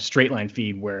sort of more straight line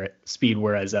speed,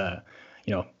 whereas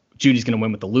you know, Judy's going to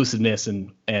win with elusiveness,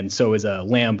 and so is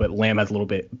Lamb, but Lamb has a little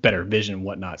bit better vision and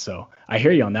whatnot. So I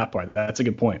hear you on that part. That's a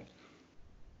good point.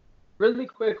 Really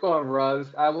quick on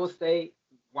Ruggs, I will say,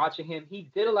 watching him, he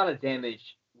did a lot of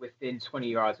damage within 20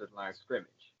 yards of the line of scrimmage.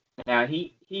 Now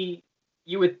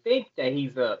you would think that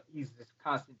he's this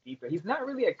constant deep threat. He's not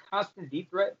really a constant deep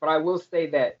threat, but I will say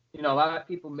that, you know, a lot of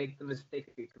people make the mistake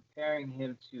of comparing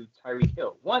him to Tyreek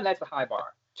Hill. One, that's a high bar.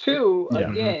 Two,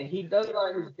 again, he does a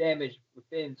lot of his damage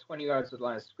within 20 yards of the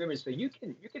line of scrimmage. So you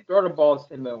can throw the ball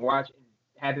to him and watch and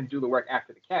have him do the work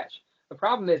after the catch. The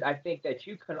problem is, I think that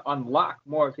you can unlock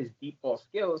more of his deep ball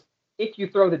skills if you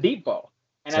throw the deep ball.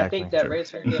 And exactly. I think that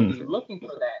Raiders fans are going to be looking for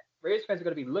that. Raiders fans are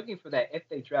going to be looking for that if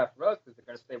they draft Ruggs, because they're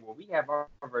going to say, well, we have our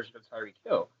version of Tyreek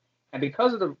Hill. And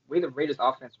because of the way the Raiders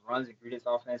offense runs, and Gruden's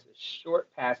offense is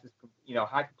short passes, you know,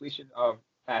 high completion of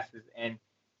passes, and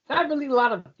not really a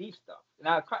lot of deep stuff.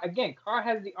 Now, again, Carr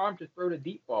has the arm to throw the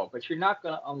deep ball, but you're not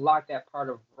going to unlock that part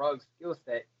of Ruggs' skill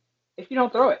set if you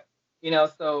don't throw it. You know,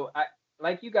 so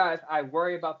like you guys, I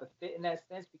worry about the fit in that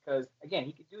sense because, again,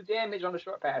 he could do damage on the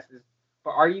short passes,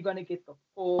 but are you going to get the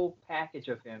full package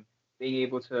of him being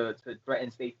able to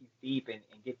threaten safety deep and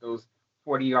get those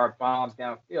 40-yard bombs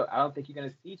downfield? I don't think you're going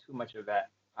to see too much of that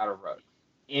out of Ruggs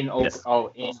in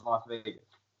Las Vegas.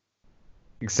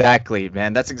 Exactly,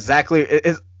 man. That's exactly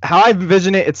how I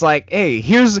envision it. It's like, hey,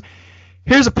 here's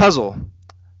a puzzle.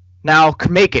 Now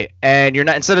make it, and you're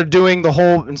not instead of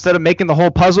making the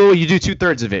whole puzzle, you do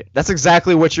 2/3 of it. That's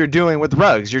exactly what you're doing with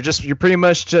Ruggs. You're pretty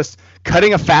much just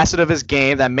cutting a facet of his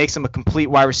game that makes him a complete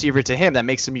wide receiver to him, that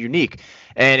makes him unique.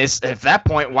 And it's at that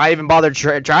point, why even bother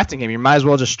drafting him? You might as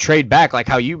well just trade back, like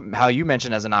how you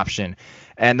mentioned, as an option.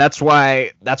 And that's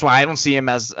why I don't see him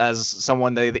as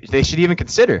someone they should even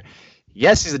consider.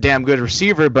 Yes, he's a damn good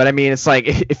receiver, but I mean, it's like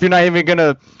if you're not even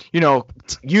gonna, you know,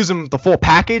 use him the full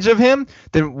package of him,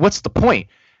 then what's the point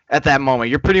at that moment?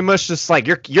 You're pretty much just like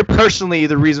you're personally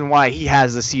the reason why he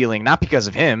has the ceiling, not because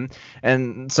of him.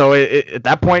 And so at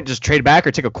that point, just trade back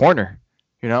or take a corner,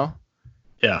 you know?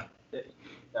 Yeah.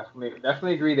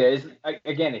 Definitely agree there.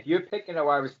 Again, if you're picking a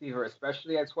wide receiver,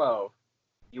 especially at 12,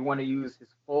 you want to use his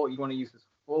full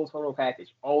total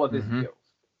package, all of his skills.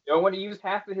 You don't want to use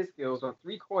half of his skills or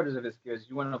 3/4 of his skills.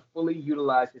 You want to fully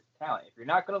utilize his talent. If you're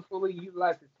not going to fully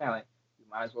utilize his talent, you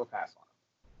might as well pass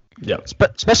on him. Yeah,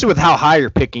 especially with how high you're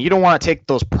picking. You don't want to take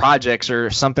those projects or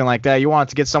something like that. You want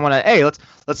to get someone that, hey,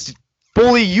 let's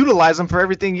fully utilize him for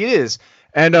everything he is.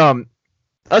 And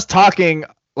us talking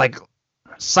like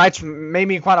sites made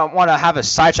me kind of want to have a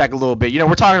sidetrack a little bit. You know,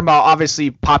 we're talking about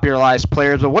obviously popularized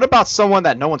players, but what about someone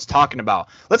that no one's talking about?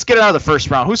 Let's get it out of the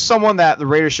first round. Who's someone that the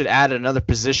Raiders should add at another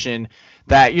position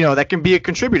that, you know, that can be a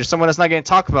contributor, someone that's not getting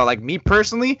talked about? Like me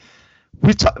personally,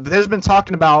 there's been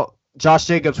talking about Josh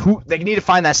Jacobs, who they need to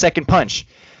find that second punch.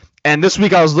 And this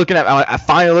week I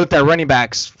finally looked at running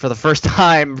backs for the first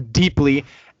time deeply,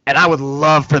 and I would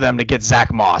love for them to get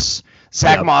Zach Moss.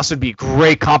 Zach Moss would be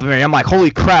great complimentary. I'm like,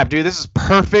 holy crap, dude, this is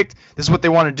perfect. This is what they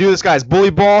want to do. This guy's bully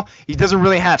ball. He doesn't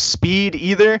really have speed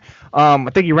either. I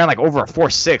think he ran like over a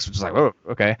 4.6, which is like, oh,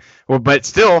 okay. Well, but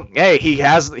still, hey, he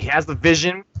has the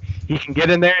vision. He can get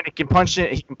in there and he can punch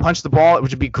it. He can punch the ball,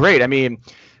 which would be great. I mean,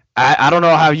 I don't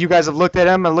know how you guys have looked at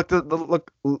him and looked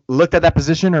at that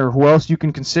position or who else you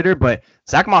can consider, but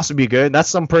Zach Moss would be good. That's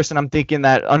some person I'm thinking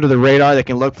that under the radar that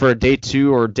can look for a day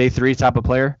 2 or day 3 type of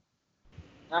player.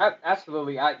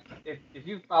 Absolutely. If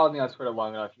you followed me on Twitter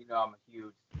long enough, you know I'm a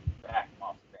huge Zach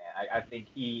Moss fan. I think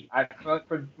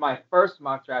for my first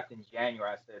mock draft in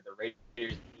January, I said the Raiders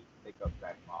need to pick up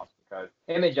Zach Moss because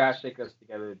him and Josh Jacobs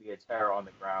together would be a terror on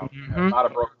the ground. Mm-hmm. A lot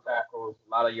of broken tackles, a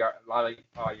lot of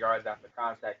yards after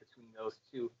contact between those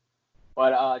two.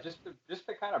 But just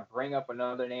to kind of bring up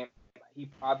another name. The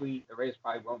Raiders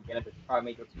probably won't get him, but he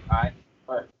probably may go too high.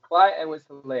 But Clyde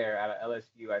Edwards-Helaire out of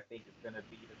LSU, I think, is going to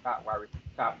be the top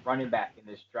running back in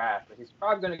this draft. But he's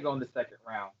probably going to go in the second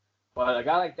round. But a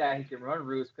guy like that, he can run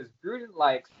routes because Gruden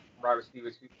likes wide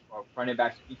receivers or running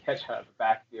backs who catch out of the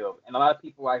backfield. And a lot of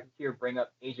people I hear bring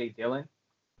up A.J. Dillon.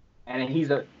 And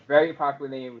he's a very popular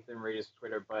name within Raiders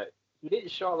Twitter, but he didn't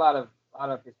show a lot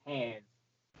of his hands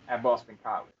at Boston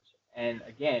College. And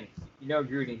again,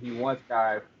 Gruden, he wants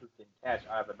guys who can catch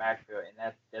out of the backfield, and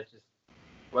that just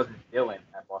wasn't Dillon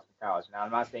at Boston College. Now,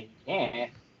 I'm not saying he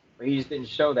can't, but he just didn't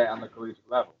show that on the collegiate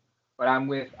level. But I'm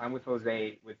with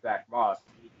Jose with Zach Moss.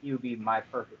 He would be my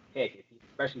perfect pick,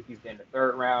 especially if he's in the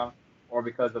third round or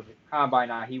because of his combine.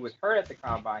 Now, he was hurt at the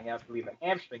combine. He has to leave a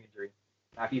hamstring injury.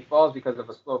 Now, if he falls because of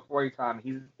a slow 40 time,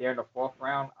 he's there in the fourth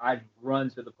round, I'd run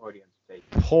to the podium to take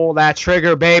it. Pull that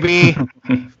trigger, baby.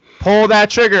 Pull that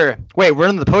trigger. Wait, we're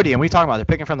in the podium. What are you talking about? They're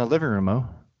picking from the living room, Mo.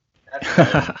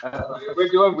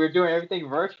 We're doing everything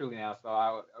virtually now, so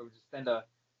I would just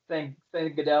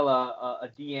send Goodell a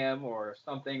DM or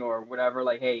something or whatever.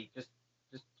 Like, hey, just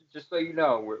so you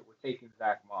know, we're taking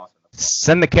Zach Moss.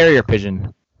 Send the carrier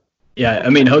pigeon. Yeah, I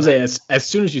mean, Jose, as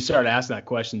soon as you started asking that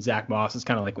question, Zach Moss is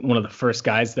kind of like one of the first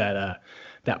guys that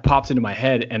popped into my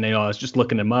head. And I was just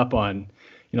looking him up on,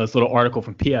 this little article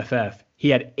from PFF. He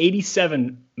had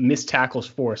 87 missed tackles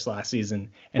forced last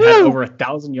season and had over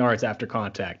 1,000 yards after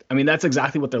contact. I mean, that's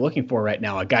exactly what they're looking for right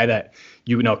now. A guy that,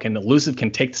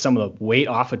 can take some of the weight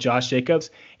off of Josh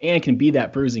Jacobs and can be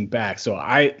that bruising back. So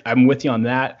I'm with you on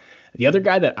that. The other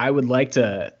guy that I would like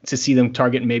to see them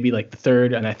target maybe like the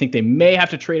third, and I think they may have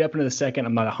to trade up into the second.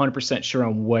 I'm not 100% sure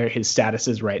on where his status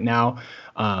is right now,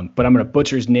 but I'm going to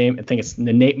butcher his name. I think it's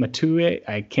Nate Matue.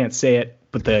 I can't say it,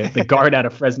 but the guard out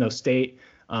of Fresno State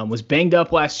was banged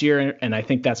up last year, and I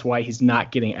think that's why he's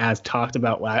not getting as talked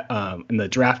about in the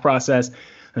draft process.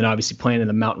 And obviously playing in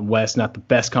the Mountain West, not the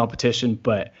best competition,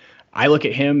 but I look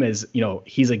at him as,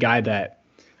 he's a guy that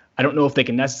I don't know if they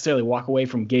can necessarily walk away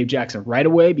from Gabe Jackson right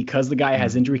away because the guy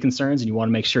has injury concerns and you want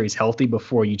to make sure he's healthy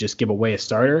before you just give away a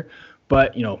starter.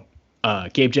 But,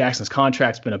 Gabe Jackson's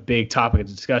contract's been a big topic of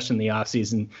discussion in the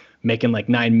offseason, making like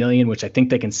 $9 million, which I think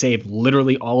they can save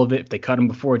literally all of it if they cut him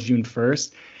before June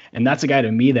 1st. And that's a guy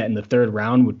to me that in the third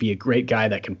round would be a great guy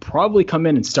that can probably come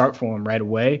in and start for him right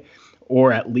away.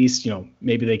 Or at least,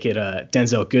 maybe they get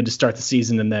Denzel Good to start the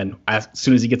season. And then as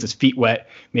soon as he gets his feet wet,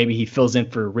 maybe he fills in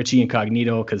for Richie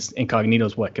Incognito because Incognito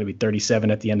is going to be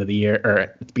 37 at the end of the year or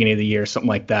at the beginning of the year, something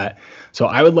like that. So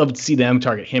I would love to see them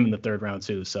target him in the third round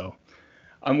too. So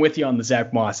I'm with you on the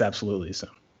Zach Moss. Absolutely. So.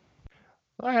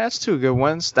 All right, that's two good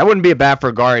ones. That wouldn't be bad for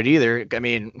a guard either. I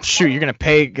mean, shoot, you're going to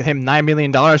pay him $9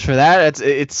 million for that?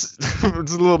 It's a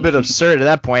little bit absurd at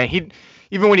that point.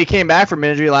 Even when he came back from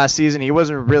injury last season, he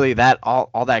wasn't really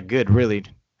all that good, really.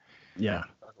 Yeah.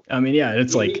 I mean, yeah,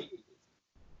 it's like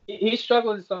he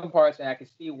struggled in some parts, and I can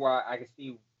see why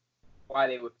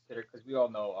they would consider, because we all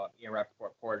know Ian Rappaport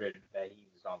reported that he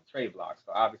was on the trade block.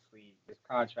 So obviously his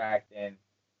contract and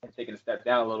taking a step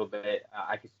down a little bit,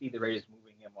 I could see the Raiders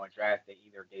moving him on draft day,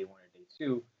 either day 1 or day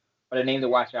 2. But a name to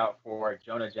watch out for,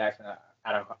 Jonah Jackson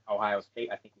out of Ohio State,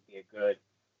 I think would be a good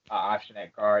option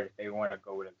at guard if they want to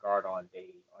go with a guard on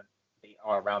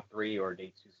round 3 or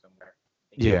day 2 somewhere.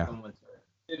 Yeah. Someone to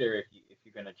consider if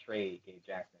you're going to trade Gabe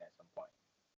Jackson at some point.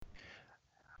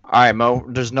 All right, Mo.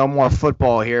 There's no more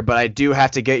football here, but I do have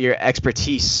to get your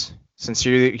expertise since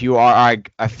you are our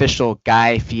official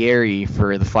Guy Fieri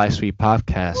for the Fly Sweep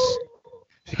podcast.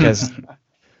 Because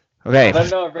okay. I don't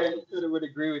know if Randy would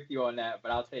agree with you on that,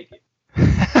 but I'll take it.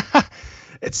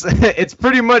 It's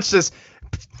pretty much just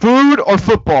food or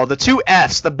football, the two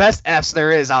Fs, the best Fs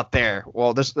there is out there.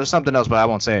 Well, there's something else, but I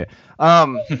won't say it.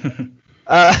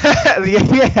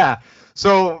 Yeah.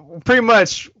 So pretty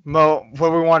much, Mo,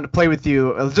 what we wanted to play with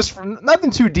you, just from nothing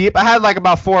too deep. I had like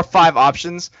about 4 or 5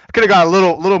 options. I could have gone a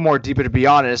little more deeper to be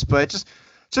honest, but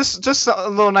just a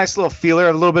little nice little feeler,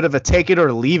 a little bit of a take it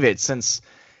or leave it. Since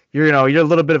you're a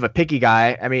little bit of a picky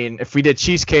guy. I mean, if we did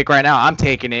cheesecake right now, I'm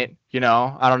taking it.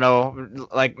 I don't know.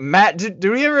 Like, Matt, did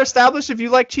we ever establish if you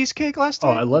like cheesecake last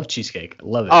time? Oh, I love cheesecake. I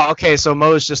love it. Oh, okay. So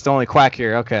Mo's just the only quack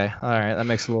here. Okay. All right. That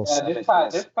makes a little sense.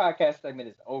 This podcast segment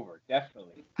is over.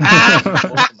 Definitely.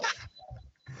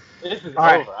 This is all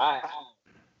right.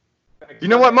 over. You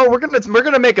know what, Mo? We're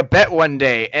gonna make a bet one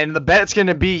day, and the bet's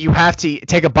gonna be you have to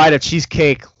take a bite of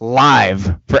cheesecake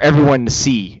live for everyone to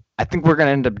see. I think we're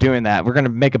gonna end up doing that. We're gonna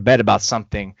make a bet about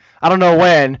something. I don't know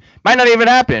when. Might not even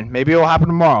happen. Maybe it'll happen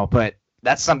tomorrow. But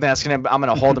that's something I'm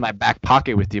gonna hold in my back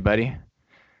pocket with you, buddy.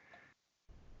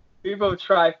 People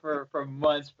tried for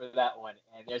months for that one,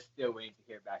 and they're still waiting to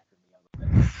hear back from me on the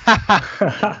bet.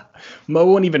 Mo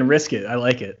won't even risk it. I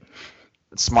like it.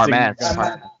 Smart man.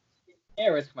 I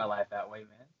can't risk my life that way, man.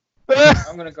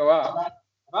 I'm gonna go out.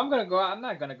 If I'm gonna go out, I'm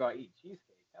not gonna go out and eat cheesecake.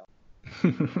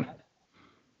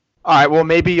 All right, well,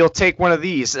 maybe you'll take one of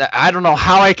these. I don't know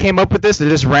how I came up with this. It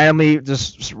just randomly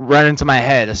just ran into my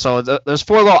head. So there's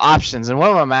 4 little options, and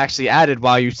one of them actually added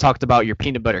while you talked about your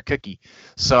peanut butter cookie.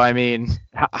 So, I mean,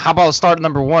 how about start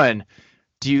number 1?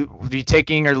 Do you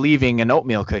taking or leaving an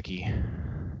oatmeal cookie?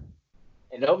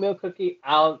 An oatmeal cookie,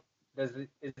 is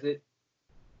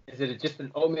it just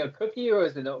an oatmeal cookie or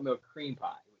is it an oatmeal cream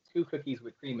pie? 2 cookies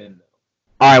with cream in them.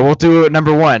 All right, we'll do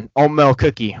number 1, oatmeal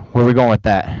cookie. Where are we going with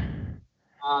that?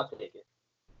 I'll take it.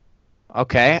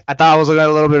 Okay, I thought I was looking at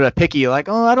a little bit of picky, like,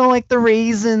 oh, I don't like the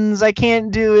raisins, I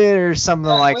can't do it, or something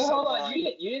like. Wait, hold on.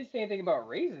 You didn't say anything about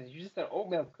raisins. You just said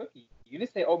oatmeal cookie. You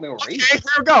didn't say oatmeal raisin. Okay,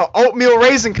 here we go. Oatmeal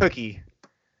raisin cookie.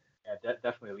 Yeah,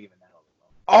 definitely leaving that alone.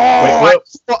 Oh, wait,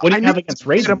 what do you have against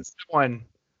raisins? One.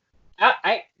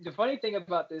 The funny thing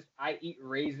about this, I eat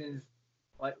raisins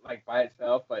like by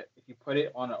itself, but if you put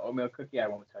it on an oatmeal cookie, I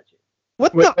won't touch it.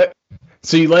 What the?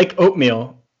 So you like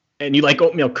oatmeal, and you like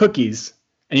oatmeal cookies,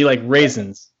 and you like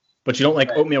raisins, but you don't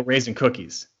like oatmeal raisin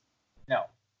cookies. No.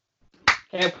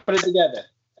 Can't put it together.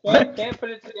 Can't put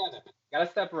it together.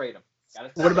 Gotta separate them.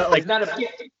 What about like?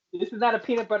 This is not a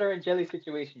peanut butter and jelly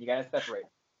situation. You gotta separate them.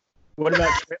 What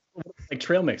about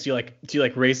trail mix? Do you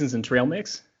like raisins and trail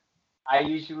mix? I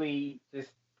usually just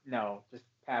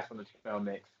pass on the trail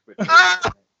mix.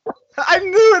 I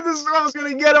knew it. I was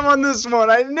gonna get him on this one.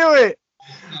 I knew it.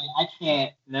 I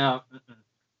can't. No.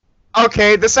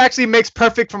 Okay, this actually makes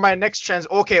perfect for my next trend.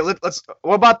 Okay, let's.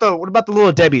 What about the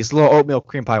little Debbie's, little oatmeal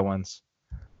cream pie ones?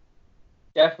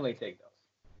 Definitely take those.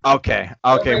 Okay.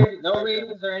 No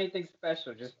raisins or anything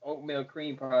special. Just oatmeal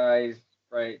cream pies,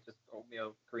 right? Just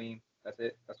oatmeal cream. That's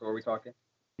it. That's what we're talking.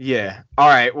 Yeah. All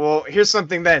right. Well, here's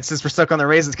something then, since we're stuck on the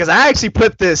raisins, because I actually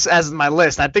put this as my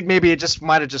list. I think maybe it just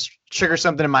might have just triggered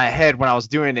something in my head when I was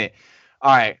doing it.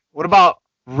 All right. What about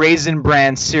Raisin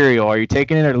Bran cereal? Are you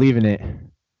taking it or leaving it?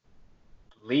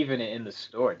 Leaving it in the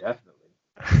store, definitely.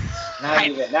 Not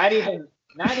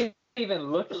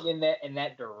even looking in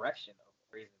that direction of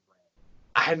Raisin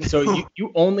Bran. So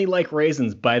you only like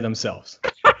raisins by themselves.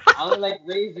 I only like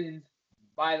raisins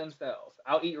by themselves.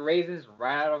 I'll eat raisins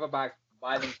right out of a box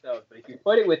by themselves. But if you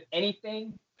put it with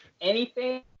anything,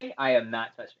 I am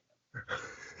not touching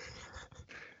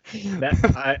them.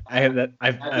 I've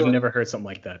never heard something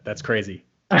like that. That's crazy.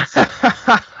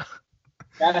 Gotta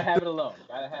have it alone.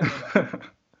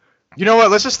 You know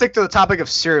what? Let's just stick to the topic of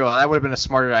cereal. That would have been a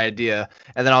smarter idea.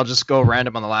 And then I'll just go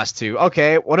random on the last 2.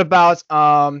 Okay. What about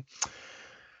how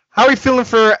are we feeling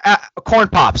for corn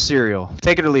pop cereal?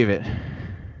 Take it or leave it.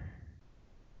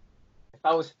 If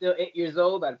I was still 8 years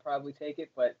old, I'd probably take it.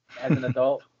 But as an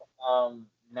adult,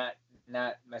 not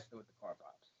messing with the corn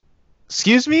pops.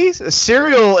 Excuse me?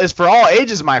 Cereal is for all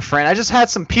ages, my friend. I just had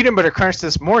some peanut butter crunch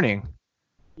this morning.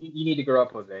 You need to grow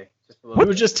up, Jose. Just a little. You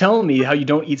were just telling me how you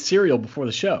don't eat cereal before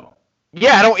the show.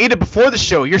 Yeah, I don't eat it before the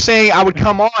show. You're saying I would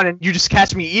come on and you just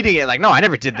catch me eating it. Like, no, I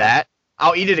never did that.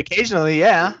 I'll eat it occasionally,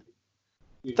 yeah.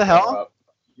 What the hell?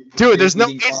 Dude, there's no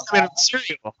age limit on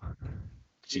cereal.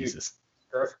 Jesus.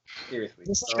 Seriously.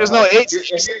 There's no age.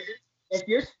 If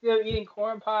you're still eating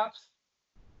corn pops,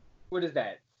 what is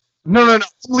that? No. I'm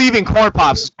leaving corn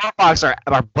pops. Corn pops are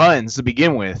buns to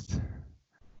begin with.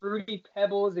 Fruity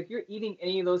Pebbles. If you're eating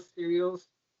any of those cereals,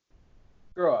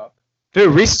 grow up.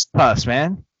 Dude, Reese's Puffs,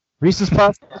 man. Reese's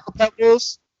Puffs,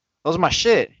 Pebbles. Those are my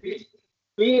shit.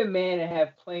 Be a man and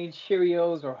have plain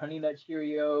Cheerios or Honey Nut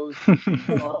Cheerios,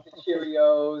 or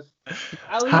Cheerios.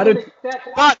 I'll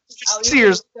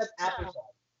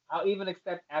even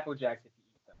accept Apple Jacks if you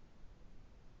eat them.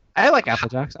 I like Apple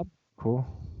Jacks. Cool.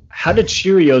 How did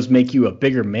Cheerios make you a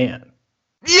bigger man?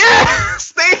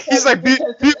 Yes! He's like,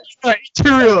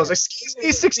 Cheerios. Excuse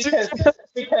me, 16.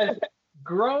 Because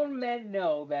grown men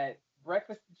know that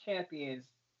breakfast of champions,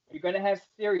 you're going to have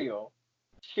cereal.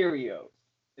 Cheerios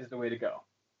is the way to go.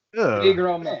 Ugh. Big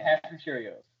grown men have some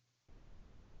Cheerios.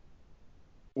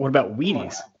 What about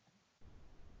Wheaties?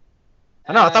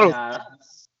 I know. I thought it was.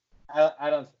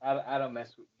 I don't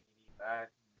mess with Wheaties.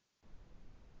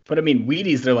 But I mean,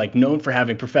 Wheaties, they're like known for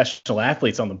having professional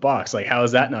athletes on the box. Like, how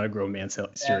is that not a grown man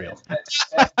cereal?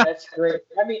 That's great.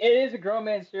 I mean, it is a grown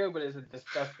man cereal, but it's a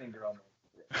disgusting grown man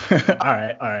cereal.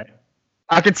 All right.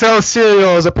 I can tell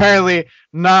cereal is apparently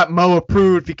not Mo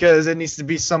approved because it needs to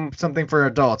be something for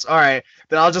adults. All right,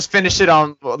 then I'll just finish it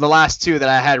on the last 2 that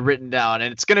I had written down,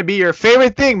 and it's gonna be your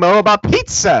favorite thing, Mo, about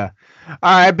pizza.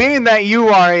 All right, being that you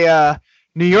are a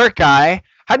New York guy,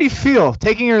 how do you feel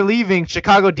taking or leaving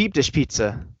Chicago deep dish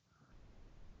pizza?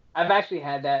 I've actually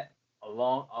had that a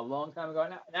long time ago,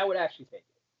 and I would actually take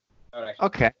it.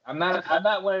 Okay. I'm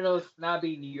not one of those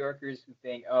snobby New Yorkers who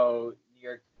think, oh, New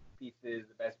York pizza is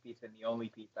the best pizza and the only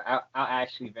pizza. I'll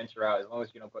actually venture out as long as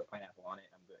you don't put pineapple on it.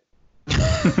 I'm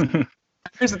good.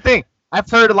 Here's the thing. I've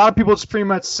heard a lot of people just pretty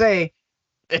much say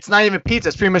it's not even pizza.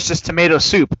 It's pretty much just tomato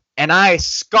soup. And I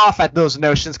scoff at those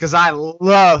notions because I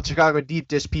love Chicago deep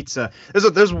dish pizza.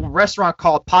 There's a restaurant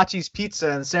called Pachi's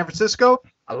Pizza in San Francisco.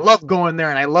 I love going there,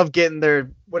 and I love getting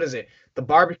their, what is it, the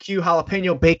barbecue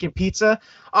jalapeno bacon pizza.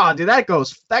 Oh, dude, that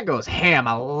goes ham.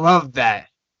 I love that.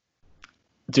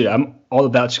 Dude, I'm all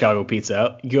about Chicago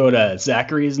pizza. You go to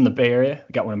Zachary's in the Bay Area.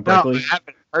 Got one in Berkeley. No, I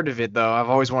haven't heard of it, though. I've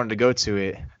always wanted to go to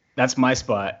it. That's my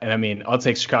spot. And I mean, I'll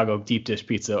take Chicago deep dish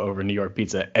pizza over New York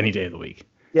pizza any day of the week.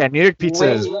 Yeah, New York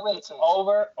pizza is... Wait,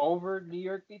 over New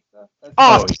York pizza?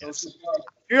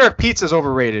 New York pizza is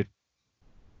overrated.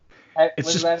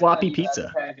 It's just floppy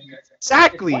pizza.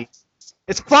 Exactly.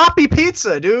 It's floppy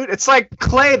pizza, dude. It's like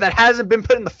clay that hasn't been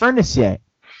put in the furnace yet.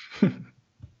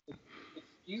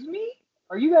 Excuse me?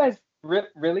 Are you guys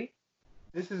really?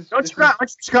 Don't you got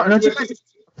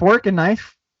fork and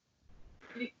knife?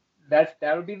 That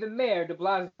would be the mayor, De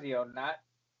Blasio, not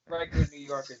regular New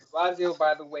Yorkers. De Blasio,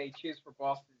 by the way, cheers for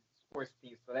Boston sports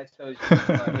team, so that tells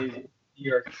you his New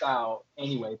York style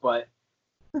anyway. But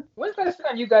when's the last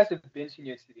time you guys have been to New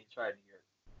York City and tried New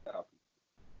York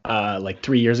style? Like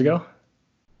 3 years ago.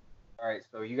 All right,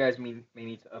 so you guys may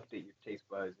need to update your taste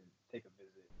buds and take a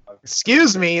visit.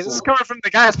 Excuse me, this is coming from the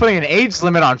guy that's putting an age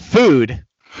limit on food.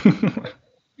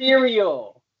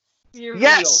 Cereal.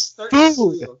 Yes, food.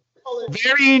 Cereal.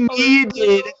 Very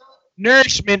needed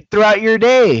nourishment throughout your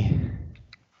day.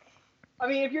 I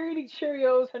mean, if you're eating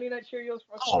Cheerios, Honey Nut Cheerios,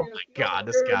 oh my God,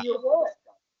 this guy.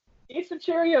 Eat some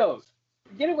Cheerios.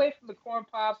 Get away from the corn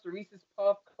pops, the Reese's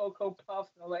Puff, Cocoa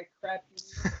Puffs, and all that crap.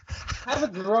 Have a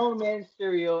grown man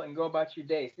cereal and go about your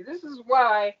day. See, this is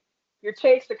why your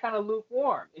takes are kind of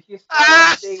lukewarm. If you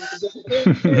start the day with a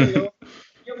good cereal,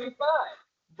 you'll be fine.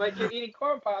 But you're eating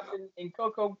corn pops and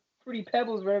Cocoa Fruity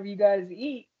Pebbles, whatever you guys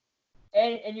eat,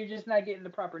 and you're just not getting the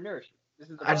proper nourishment.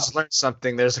 I just learned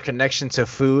something. There's a connection to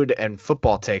food and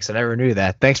football takes. I never knew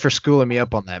that. Thanks for schooling me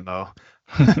up on that, Mo.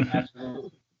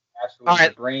 Absolutely. All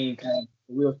right. The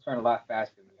wheels turn a lot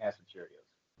faster when you have some Cheerios.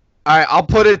 All right, I'll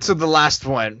put it to the last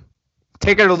one.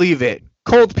 Take it or leave it.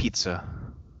 Cold pizza.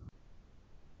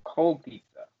 Cold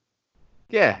pizza.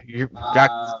 Yeah, you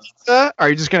got pizza? Are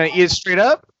you just gonna eat it straight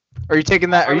up? Or are you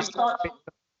taking that?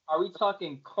 Are we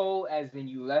talking cold as in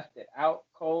you left it out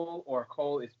cold, or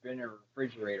cold it's been in the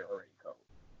refrigerator already cold?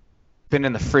 Been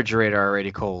in the refrigerator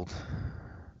already cold.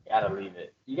 Gotta leave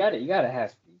it. You gotta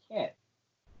have. You can't.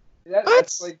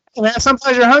 That's like, man,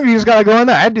 sometimes you're hungry. You just gotta go in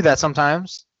there. I do that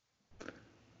sometimes.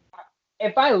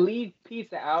 If I leave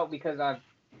pizza out because I've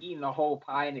eaten a whole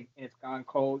pie and it's gone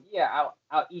cold, yeah,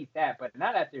 I'll eat that. But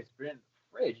not after it's been in the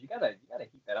fridge. You gotta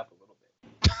heat that up a little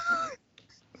bit.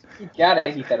 You gotta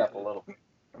heat that up a little bit.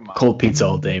 Come on. Cold pizza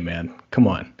all day, man. Come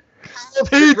on. Cold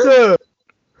pizza.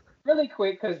 Really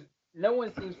quick, because no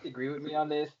one seems to agree with me on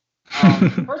this.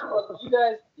 First of all,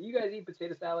 do you guys eat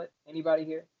potato salad? Anybody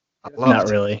here? Not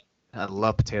really. I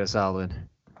love potato salad.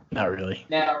 Not really.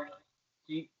 Now,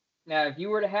 if you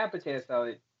were to have potato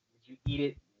salad, would you eat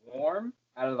it warm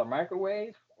out of the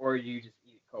microwave, or you just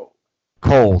eat it cold?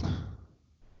 Cold.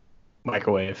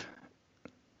 Microwave.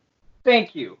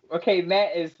 Thank you. Okay,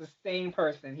 Matt is the same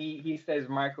person. He says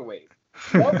microwave.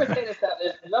 Warm potato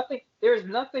salad. There's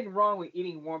nothing wrong with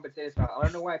eating warm potato salad. I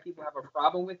don't know why people have a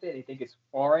problem with it. They think it's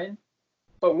foreign.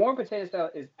 But warm potato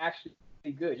salad is actually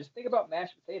good. Just think about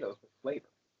mashed potatoes with flavor.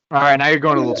 All right, now you're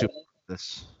going a little too far with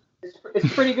this.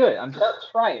 It's pretty good.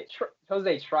 Try it.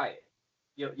 Jose, try it.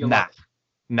 You'll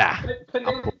Nah.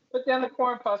 Put down the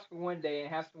corn puffs for one day and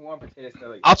have some warm potato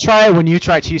salad. I'll try it when you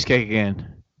try cheesecake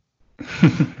again.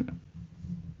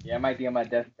 Yeah, I might be on my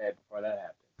deathbed before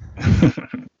that happens.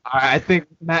 All right, I think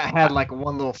Matt had like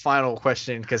one little final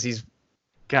question because he's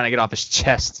kind of get off his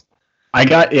chest.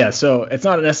 So it's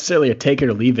not necessarily a take it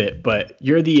or leave it, but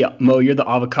you're the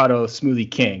avocado smoothie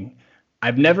king. I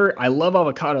love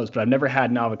avocados, but I've never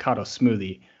had an avocado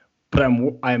smoothie. But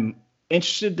I'm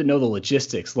interested to know the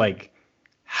logistics. Like,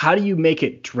 how do you make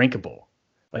it drinkable?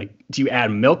 Like, do you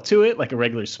add milk to it like a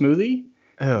regular smoothie,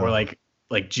 or like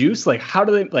juice? Like, how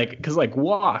do they because like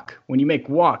guac, when you make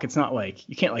guac, it's not like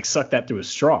you can't like suck that through a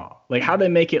straw. Like, how do they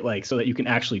make it like so that you can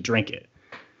actually drink it?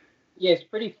 Yeah, it's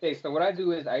pretty thick. So what I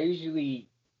do is I usually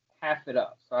half it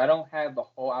up. So I don't have the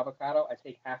whole avocado. I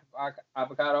take half of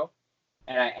avocado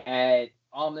and I add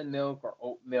almond milk or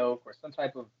oat milk or some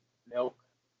type of milk.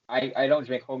 I don't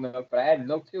drink whole milk, but I add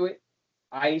milk to it,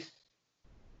 ice,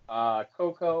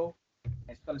 cocoa,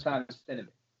 and sometimes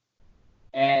cinnamon.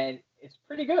 And it's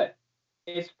pretty good.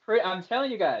 I'm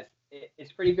telling you guys,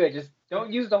 it's pretty good. Just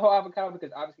don't use the whole avocado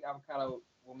because obviously avocado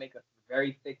will make a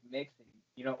very thick mix, and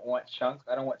you don't want chunks.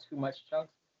 I don't want too much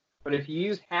chunks. But if you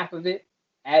use half of it,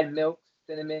 add milk,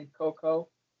 cinnamon, cocoa,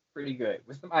 pretty good.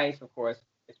 With some ice, of course,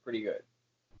 it's pretty good.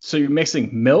 So you're mixing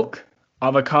milk,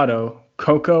 avocado,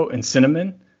 cocoa, and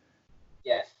cinnamon?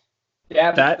 Yes.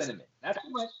 Dab of cinnamon. Not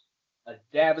too much. A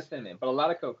dab of cinnamon, but a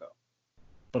lot of cocoa.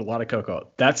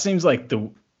 That seems like the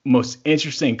most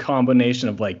interesting combination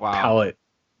of like palate,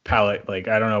 like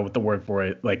I don't know what the word for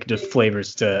it, like just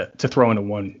flavors to throw into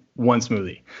one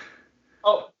smoothie.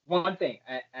 Oh, one thing.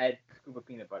 I add a scoop of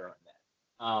peanut butter on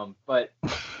that. But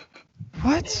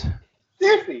what?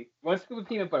 Seriously, 1 scoop of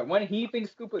peanut butter, 1 heaping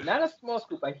scoop of, not a small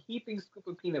scoop, a heaping scoop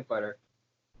of peanut butter,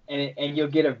 and you'll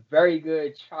get a very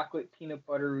good chocolate peanut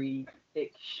buttery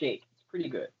thick shake. It's pretty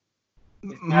good.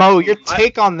 Mo, your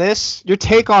take on this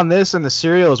and the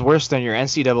cereal is worse than your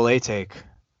NCAA take.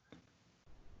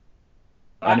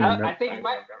 I think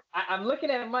I'm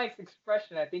looking at Mike's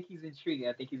expression. I think he's intrigued.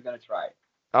 I think he's gonna try it.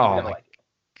 Oh my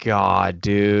God,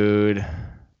 dude.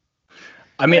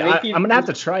 I mean, I'm gonna have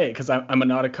to try it because I'm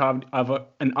an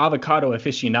avocado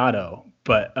aficionado,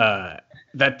 but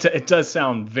it does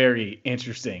sound very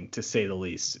interesting to say the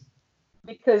least.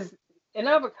 Because an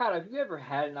avocado, if you ever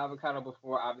had an avocado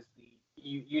before, obviously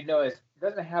you know it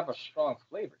doesn't have a strong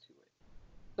flavor to it.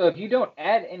 So if you don't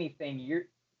add anything, you're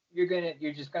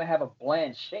just gonna have a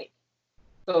bland shake.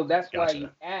 So that's why you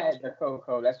add the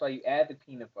cocoa. That's why you add the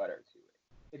peanut butter to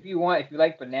it. If you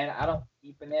like banana, I don't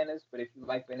eat bananas, but if you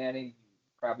like banana, you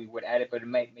probably would add it, but it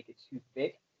might make it too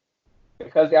thick.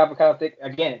 Because the avocado thick,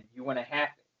 again, you want to half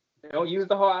it. Don't use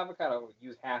the whole avocado,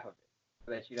 use half of it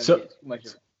so that you don't get too much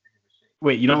of it.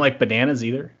 Wait, you don't like bananas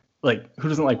either? Like, who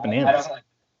doesn't like bananas?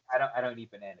 I don't eat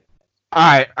bananas. All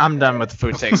right, I'm done with the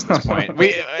food takes at this point.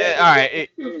 We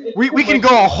can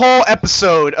go a whole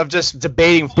episode of just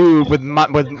debating food with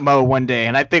Mo one day,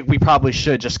 and I think we probably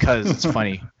should just because it's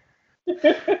funny.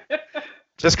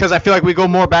 Just because I feel like we go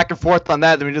more back and forth on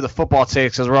that than we do the football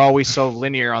takes, because we're always so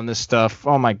linear on this stuff.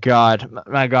 Oh my god,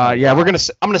 yeah.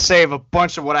 I'm gonna save a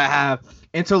bunch of what I have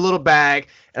into a little bag,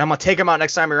 and I'm gonna take them out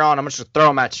next time you're on. I'm gonna just throw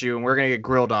them at you, and we're gonna get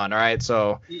grilled on. All right,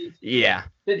 so yeah.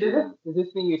 Does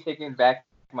this mean you're taking back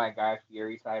my Guy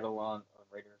Fieri title on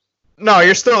Raiders? No,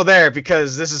 you're still there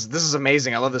because this is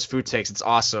amazing. I love this food takes. It's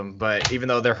awesome, but even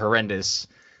though they're horrendous.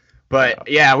 But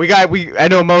yeah, I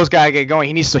know Mo's got to get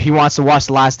going. He wants to watch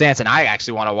The Last Dance, and I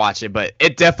actually want to watch it. But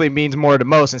it definitely means more to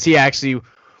Mo since he actually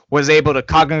was able to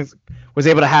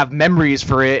have memories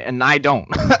for it, and I don't.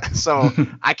 So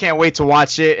I can't wait to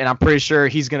watch it, and I'm pretty sure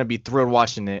he's gonna be thrilled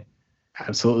watching it.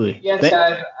 Absolutely. Yes,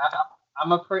 guys.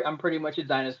 I'm pretty much a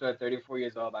dinosaur at 34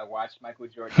 years old. I watched Michael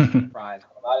Jordan prime.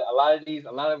 A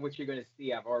lot of what you're gonna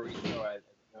see, I've already saw as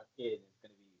a kid.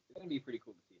 It's gonna be pretty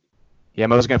cool to see. Yeah,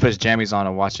 Mo's gonna put his jammies on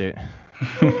and watch it.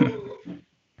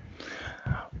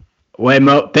 Wait,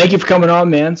 Mo, thank you for coming on,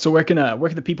 man. So where can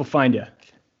the people find you?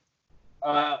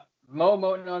 Mo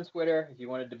Moten on Twitter. If you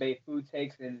want to debate food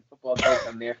takes and football takes,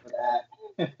 I'm there for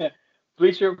that.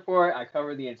 Bleacher Report. I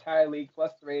cover the entire league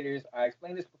plus the Raiders. I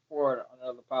explained this before on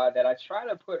another pod that I try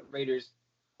to put Raiders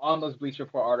on those Bleacher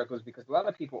Report articles because a lot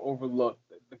of people overlook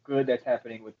the good that's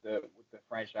happening with the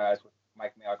franchise with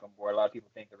Mike Mayock on board. A lot of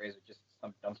people think the Raiders are just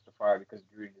some dumpster fire because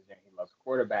Gruden is there and he loves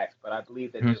quarterbacks, but I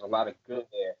believe that there's a lot of good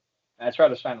there. And I try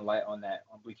to shine a light on that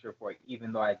on Bleacher Report,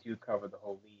 even though I do cover the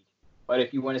whole league. But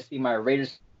if you want to see my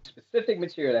Raiders specific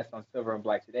material, that's on Silver and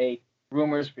Black Today.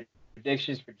 Rumors,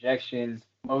 predictions, projections,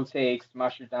 Mo takes,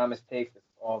 Nostradamus takes, it's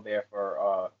all there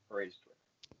for Raiders Twitter.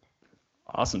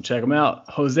 Awesome. Check them out.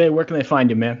 Jose, where can they find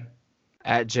you, man?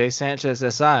 At J Sanchez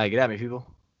SI. Get at me, people.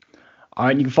 All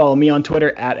right, you can follow me on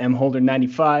Twitter at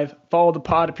mholder95. Follow the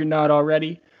pod if you're not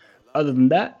already. Other than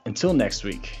that, until next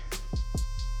week.